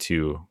trying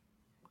to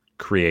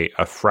create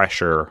a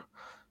fresher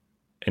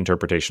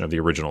interpretation of the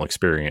original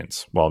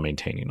experience while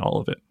maintaining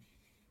all of it.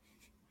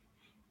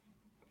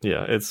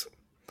 Yeah,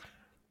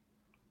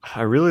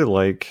 I really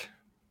like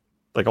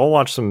I'll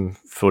watch some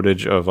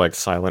footage of like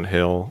Silent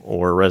Hill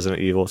or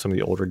Resident Evil, some of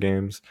the older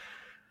games,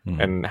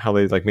 and how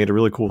they like made a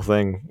really cool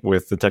thing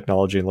with the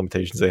technology and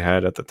limitations they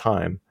had at the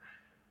time.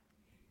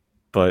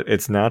 But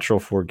it's natural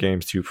for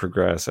games to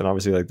progress, and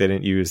obviously like they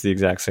didn't use the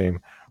exact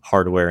same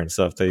hardware and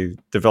stuff. They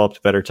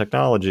developed better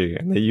technology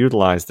and they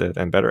utilized it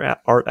and better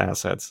art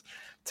assets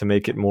to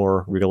make it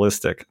more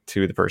realistic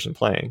to the person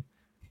playing.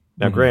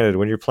 Now, granted,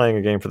 when you're playing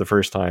a game for the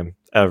first time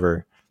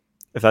ever,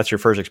 if that's your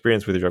first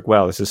experience with it, you're like,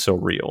 wow, this is so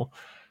real.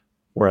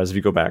 Whereas if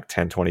you go back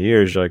 10, 20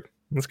 years, you're like,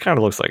 this kind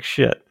of looks like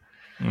shit.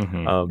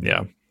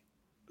 Yeah.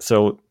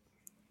 So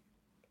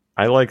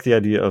I like the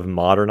idea of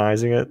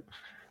modernizing it.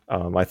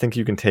 I think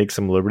you can take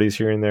some liberties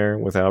here and there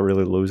without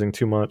really losing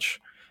too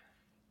much.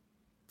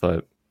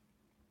 But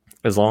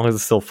as long as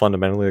it's still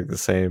fundamentally like the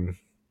same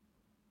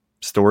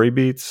story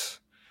beats,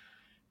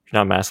 you're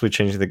not massively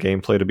changing the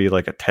gameplay to be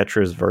like a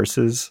Tetris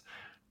versus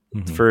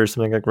for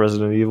something like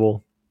Resident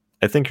Evil,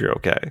 I think you're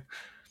okay.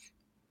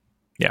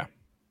 Yeah.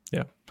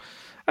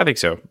 I think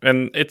so.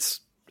 And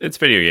it's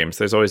video games.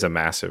 There's always a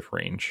massive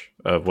range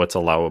of what's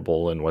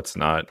allowable and what's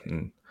not.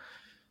 And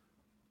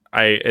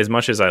as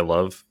much as I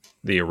love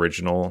the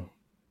original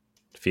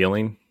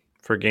feeling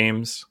for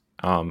games,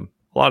 a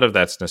lot of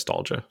that's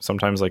nostalgia.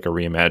 Sometimes like a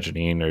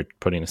reimagining or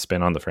putting a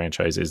spin on the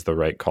franchise is the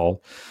right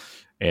call.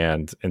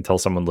 And until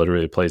someone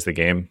literally plays the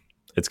game,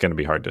 it's going to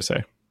be hard to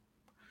say.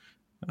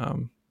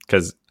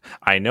 Because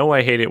I know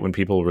I hate it when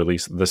people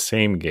release the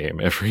same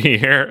game every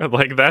year.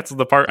 Like that's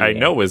the part I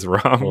know is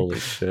wrong. Holy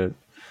shit.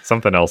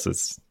 Something else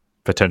is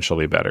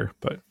potentially better,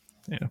 but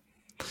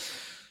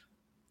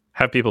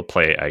have people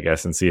play it, I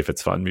guess, and see if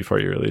it's fun before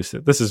you release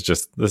it.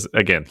 This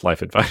again,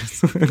 life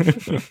advice.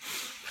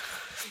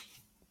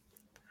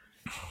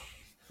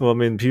 Well, I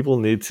mean, people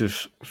need to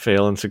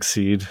fail and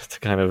succeed to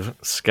kind of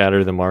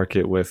scatter the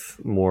market with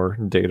more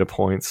data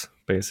points,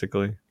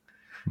 basically.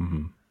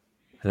 And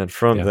then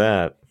from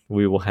that,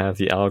 we will have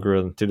the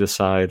algorithm to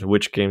decide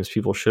which games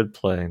people should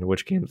play and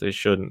which games they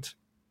shouldn't.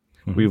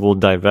 We will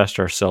divest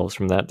ourselves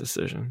from that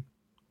decision.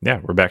 Yeah,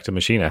 we're back to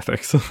machine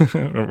ethics.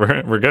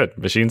 We're good.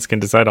 Machines can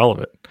decide all of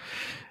it.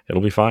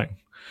 It'll be fine.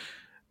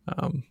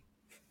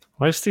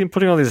 Why is Steam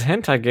putting all these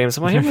hentai games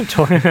in my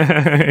inventory?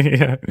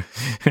 Yeah.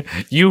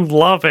 You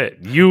love it.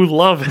 You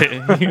love it.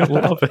 You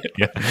love it.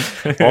 Yeah.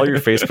 All your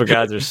Facebook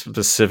ads are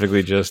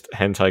specifically just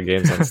hentai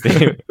games on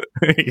Steam.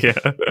 Yeah.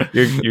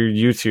 Your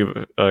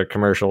YouTube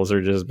commercials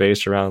are just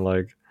based around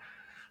like,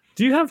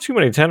 do you have too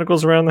many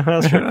tentacles around the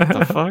house? What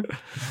the fuck?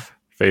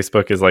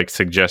 Facebook is like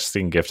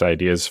suggesting gift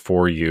ideas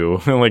for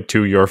you, like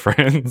to your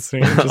friends.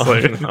 You're just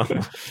like, no.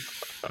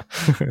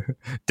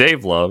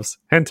 Dave loves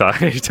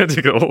hentai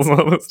tentacles,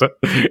 all this stuff.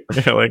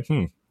 You're like,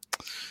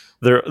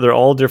 They're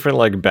all different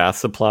like bath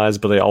supplies,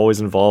 but they always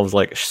involve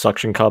like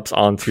suction cups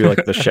onto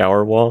like the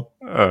shower wall.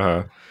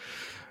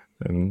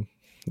 And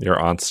your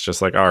aunt's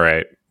just like, all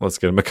right, let's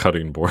get him a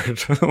cutting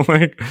board.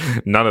 Like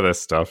none of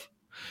this stuff.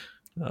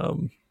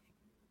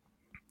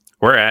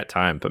 We're at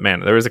time, but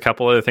man, there was a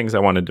couple other things I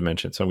wanted to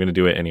mention, so I'm going to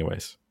do it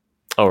anyways.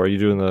 Oh, are you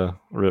doing the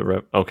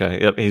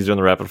okay? Yep, he's doing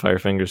the rapid fire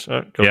fingers.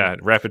 Yeah,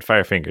 rapid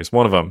fire fingers.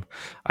 One of them,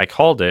 I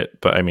called it,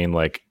 but I mean,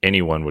 like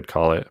anyone would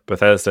call it.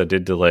 Bethesda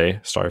did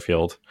delay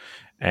Starfield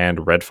and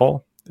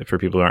Redfall. For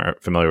people who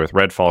aren't familiar with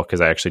Redfall,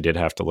 because I actually did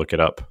have to look it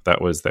up.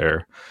 That was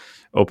their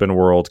open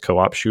world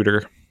co-op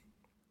shooter,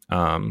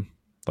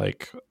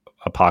 like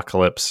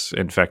apocalypse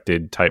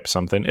infected type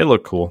something. It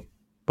looked cool,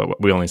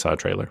 but we only saw a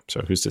trailer,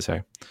 so who's to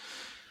say?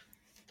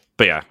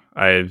 But yeah,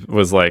 I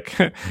was like,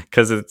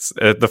 because it's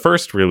the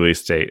first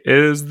release date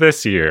is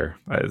this year.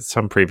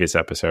 Some previous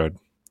episode,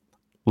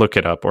 look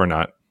it up or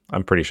not.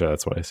 I'm pretty sure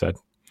that's what I said.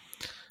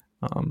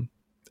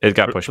 It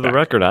got pushed for back. the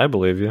record. I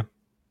believe you.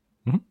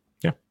 Mm-hmm.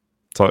 Yeah,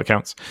 that's all that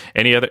counts.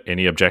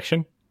 Any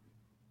objection?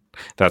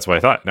 That's what I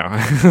thought. No,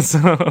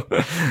 so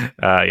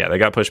yeah, they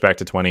got pushed back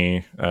to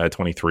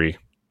 2023.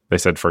 They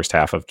said first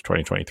half of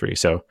 2023.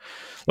 So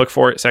look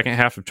for it, second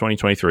half of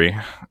 2023.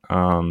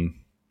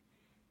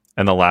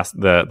 And the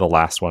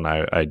last one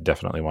I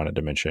definitely wanted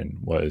to mention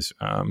was,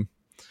 and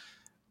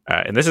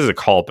this is a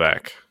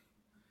callback,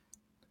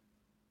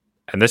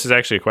 and this is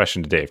actually a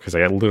question to Dave because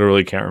I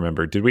literally can't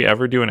remember. Did we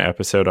ever do an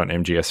episode on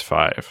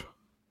MGS5?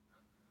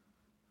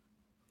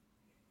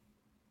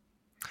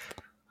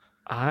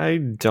 I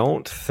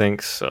don't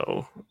think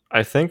so.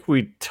 I think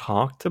we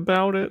talked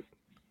about it.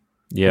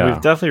 Yeah,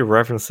 we've definitely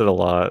referenced it a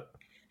lot,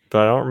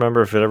 but I don't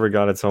remember if it ever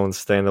got its own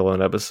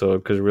standalone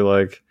episode because we're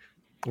like,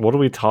 what do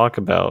we talk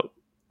about?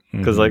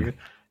 Because like,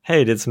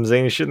 hey, did some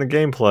zany shit in the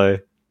gameplay.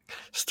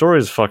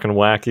 Story's fucking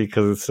wacky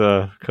because it's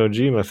a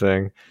Kojima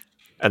thing,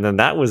 and then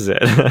that was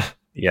it.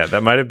 Yeah,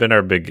 that might have been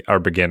our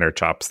beginner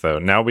chops though.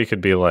 Now we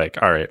could be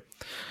like, all right,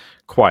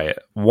 quiet,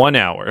 1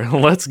 hour,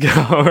 let's go,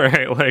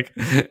 right? Like,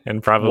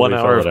 and probably 1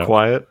 hour of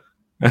quiet.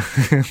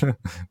 There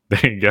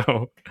you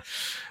go.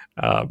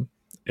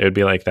 It would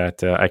be like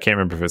that. I can't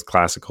remember if it was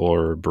classical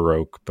or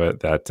Baroque,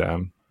 but that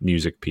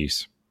music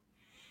piece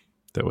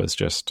that was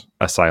just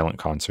a silent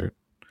concert.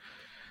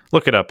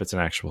 Look it up. It's an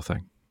actual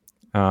thing.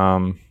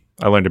 I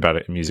learned about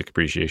it in music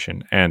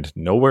appreciation and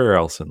nowhere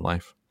else in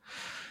life.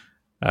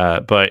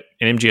 But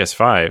in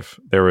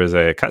MGS5, there was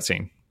a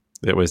cutscene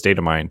that was data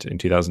mined in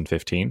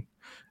 2015.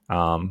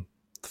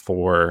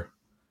 For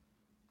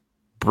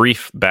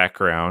brief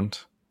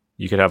background,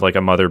 you could have like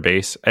a mother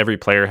base. Every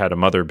player had a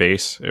mother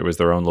base. It was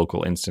their own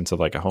local instance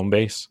of like a home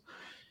base.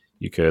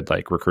 You could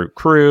like recruit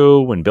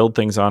crew and build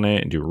things on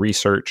it and do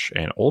research.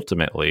 And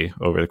ultimately,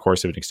 over the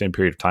course of an extended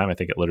period of time, I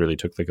think it literally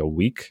took like a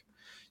week,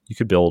 you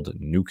could build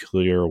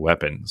nuclear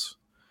weapons,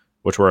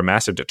 which were a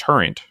massive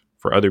deterrent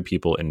for other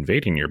people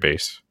invading your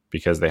base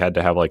because they had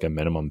to have like a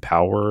minimum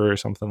power or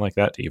something like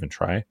that to even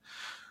try.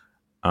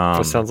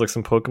 That sounds like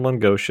some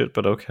Pokemon Go shit,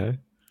 but okay.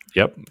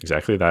 Yep,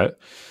 exactly that.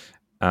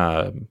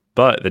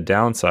 But the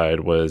downside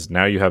was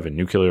now you have a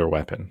nuclear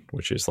weapon,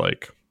 which is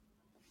like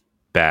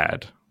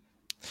bad.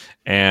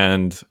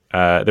 And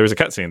there was a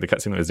cutscene. The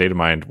cutscene that was data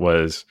mined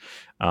was,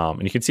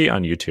 and you can see it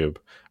on YouTube,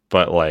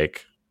 but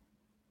like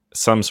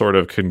some sort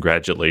of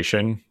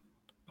congratulation,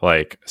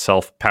 like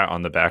self pat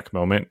on the back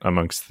moment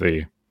amongst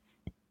the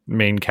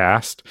main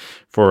cast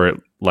for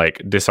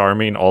like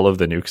disarming all of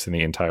the nukes in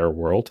the entire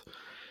world.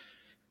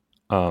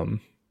 And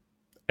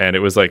it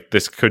was like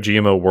this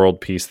Kojima world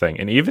peace thing.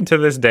 And even to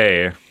this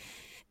day,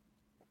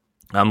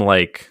 I'm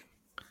like,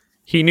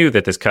 he knew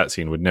that this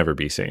cutscene would never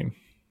be seen.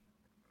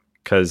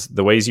 Because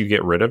the ways you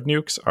get rid of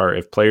nukes are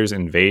if players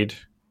invade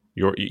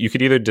you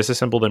could either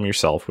disassemble them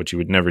yourself, which you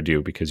would never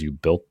do because you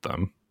built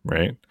them,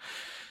 right?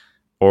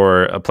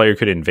 Or a player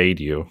could invade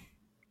you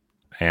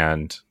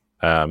and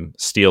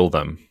steal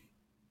them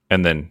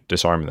and then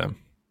disarm them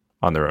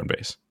on their own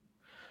base,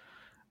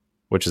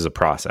 which is a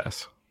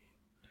process.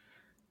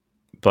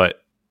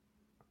 But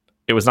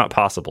it was not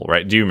possible,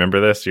 right? Do you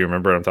remember this? Do you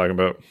remember what I'm talking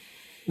about?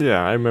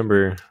 Yeah, I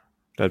remember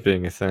that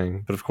being a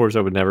thing. But of course,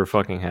 that would never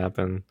fucking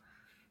happen.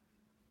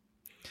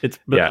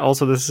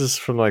 Also, this is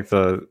from like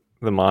the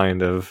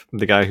mind of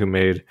the guy who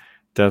made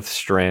Death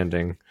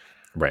Stranding.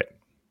 Right.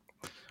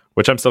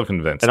 Which I'm still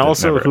convinced. And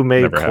also who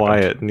made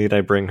Quiet. Happened. Need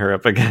I bring her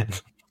up again?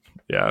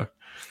 Yeah.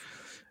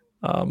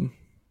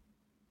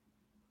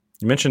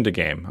 You mentioned a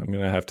game. I'm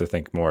going to have to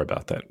think more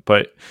about that.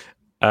 But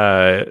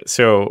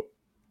so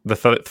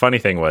the funny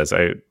thing was,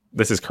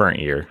 this is current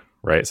year,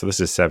 right? So this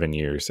is 7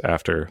 years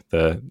after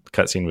the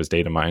cutscene was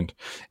data mined.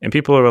 And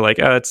people were like,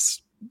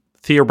 it's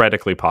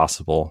theoretically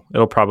possible.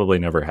 It'll probably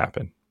never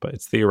happen, but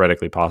it's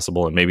theoretically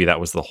possible. And maybe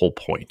that was the whole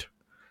point,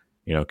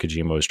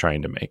 Kojima was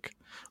trying to make.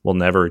 We'll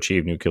never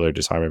achieve nuclear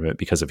disarmament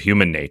because of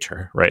human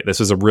nature, right? This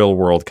was a real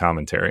world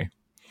commentary.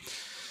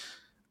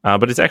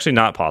 But it's actually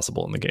not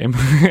possible in the game.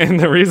 And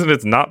the reason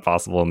it's not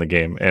possible in the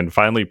game, and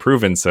finally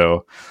proven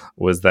so,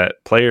 was that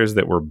players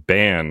that were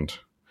banned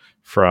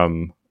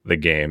from the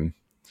game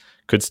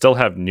could still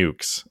have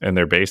nukes in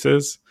their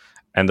bases,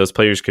 and those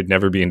players could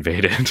never be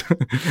invaded.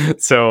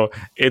 So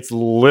it's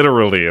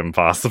literally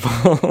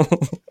impossible.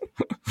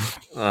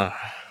 And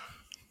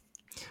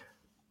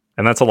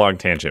that's a long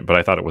tangent, but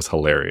I thought it was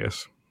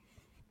hilarious.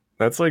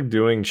 That's like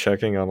doing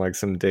checking on like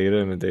some data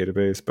in a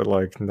database, but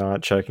like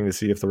not checking to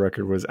see if the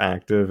record was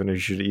active and you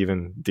should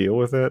even deal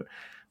with it,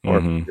 or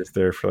if it's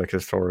there for like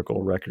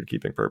historical record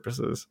keeping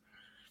purposes.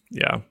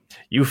 Yeah,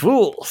 you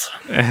fools!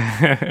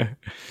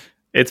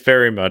 It's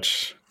very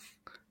much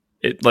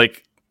it.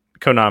 Like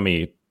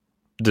Konami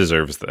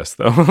deserves this,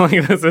 though.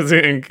 Like this is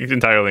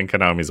entirely in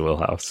Konami's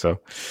wheelhouse.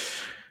 So,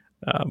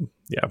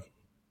 yeah,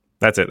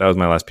 that's it. That was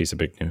my last piece of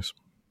big news.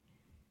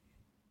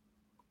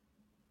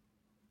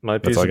 My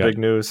piece of big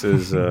news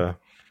is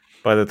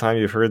by the time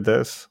you've heard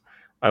this,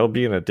 I will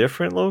be in a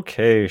different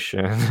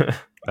location.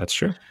 That's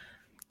true.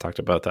 Talked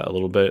about that a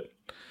little bit.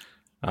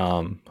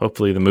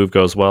 Hopefully the move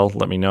goes well.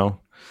 Let me know,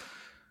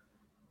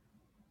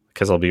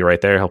 because I'll be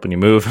right there helping you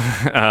move.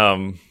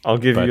 I'll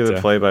give you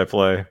the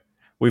play-by-play.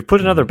 We've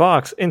put another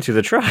box into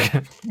the truck.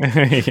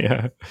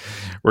 Yeah.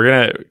 We're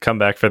going to come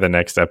back for the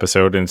next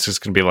episode, and it's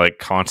just going to be like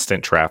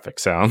constant traffic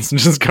sounds,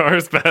 just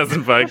cars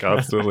passing by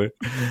constantly.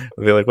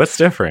 We'll be like, what's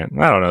different?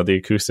 I don't know. The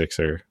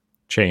acoustics are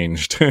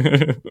changed.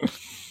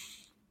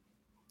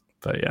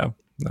 But yeah,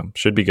 no,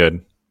 should be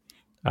good.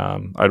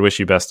 I'd wish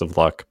you best of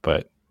luck,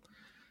 but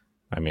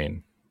I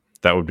mean,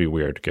 that would be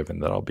weird given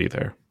that I'll be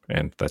there.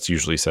 And that's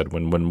usually said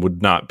when one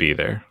would not be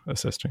there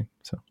assisting.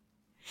 So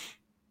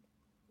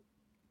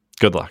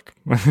good luck.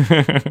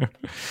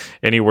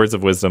 Any words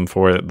of wisdom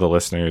for the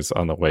listeners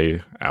on the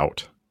way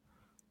out?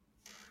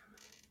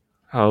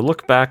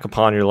 Look back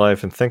upon your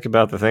life and think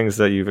about the things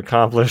that you've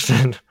accomplished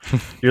and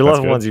your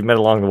loved ones you've met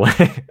along the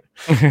way.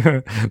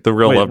 The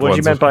real loved ones. What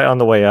you meant by on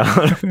the way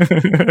out?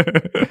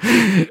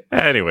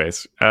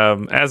 Anyways,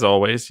 as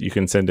always, you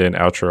can send in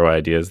outro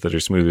ideas that are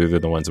smoother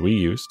than the ones we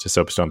use to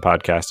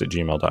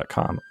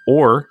soapstonepodcast@gmail.com,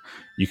 or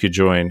you could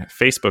join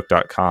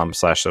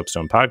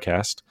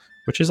facebook.com/soapstonepodcast,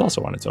 which is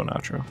also on its own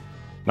outro.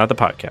 Not the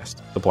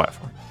podcast, the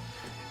platform.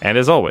 And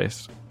as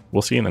always,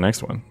 we'll see you in the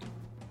next one.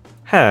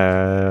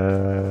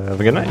 Have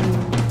a good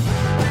night.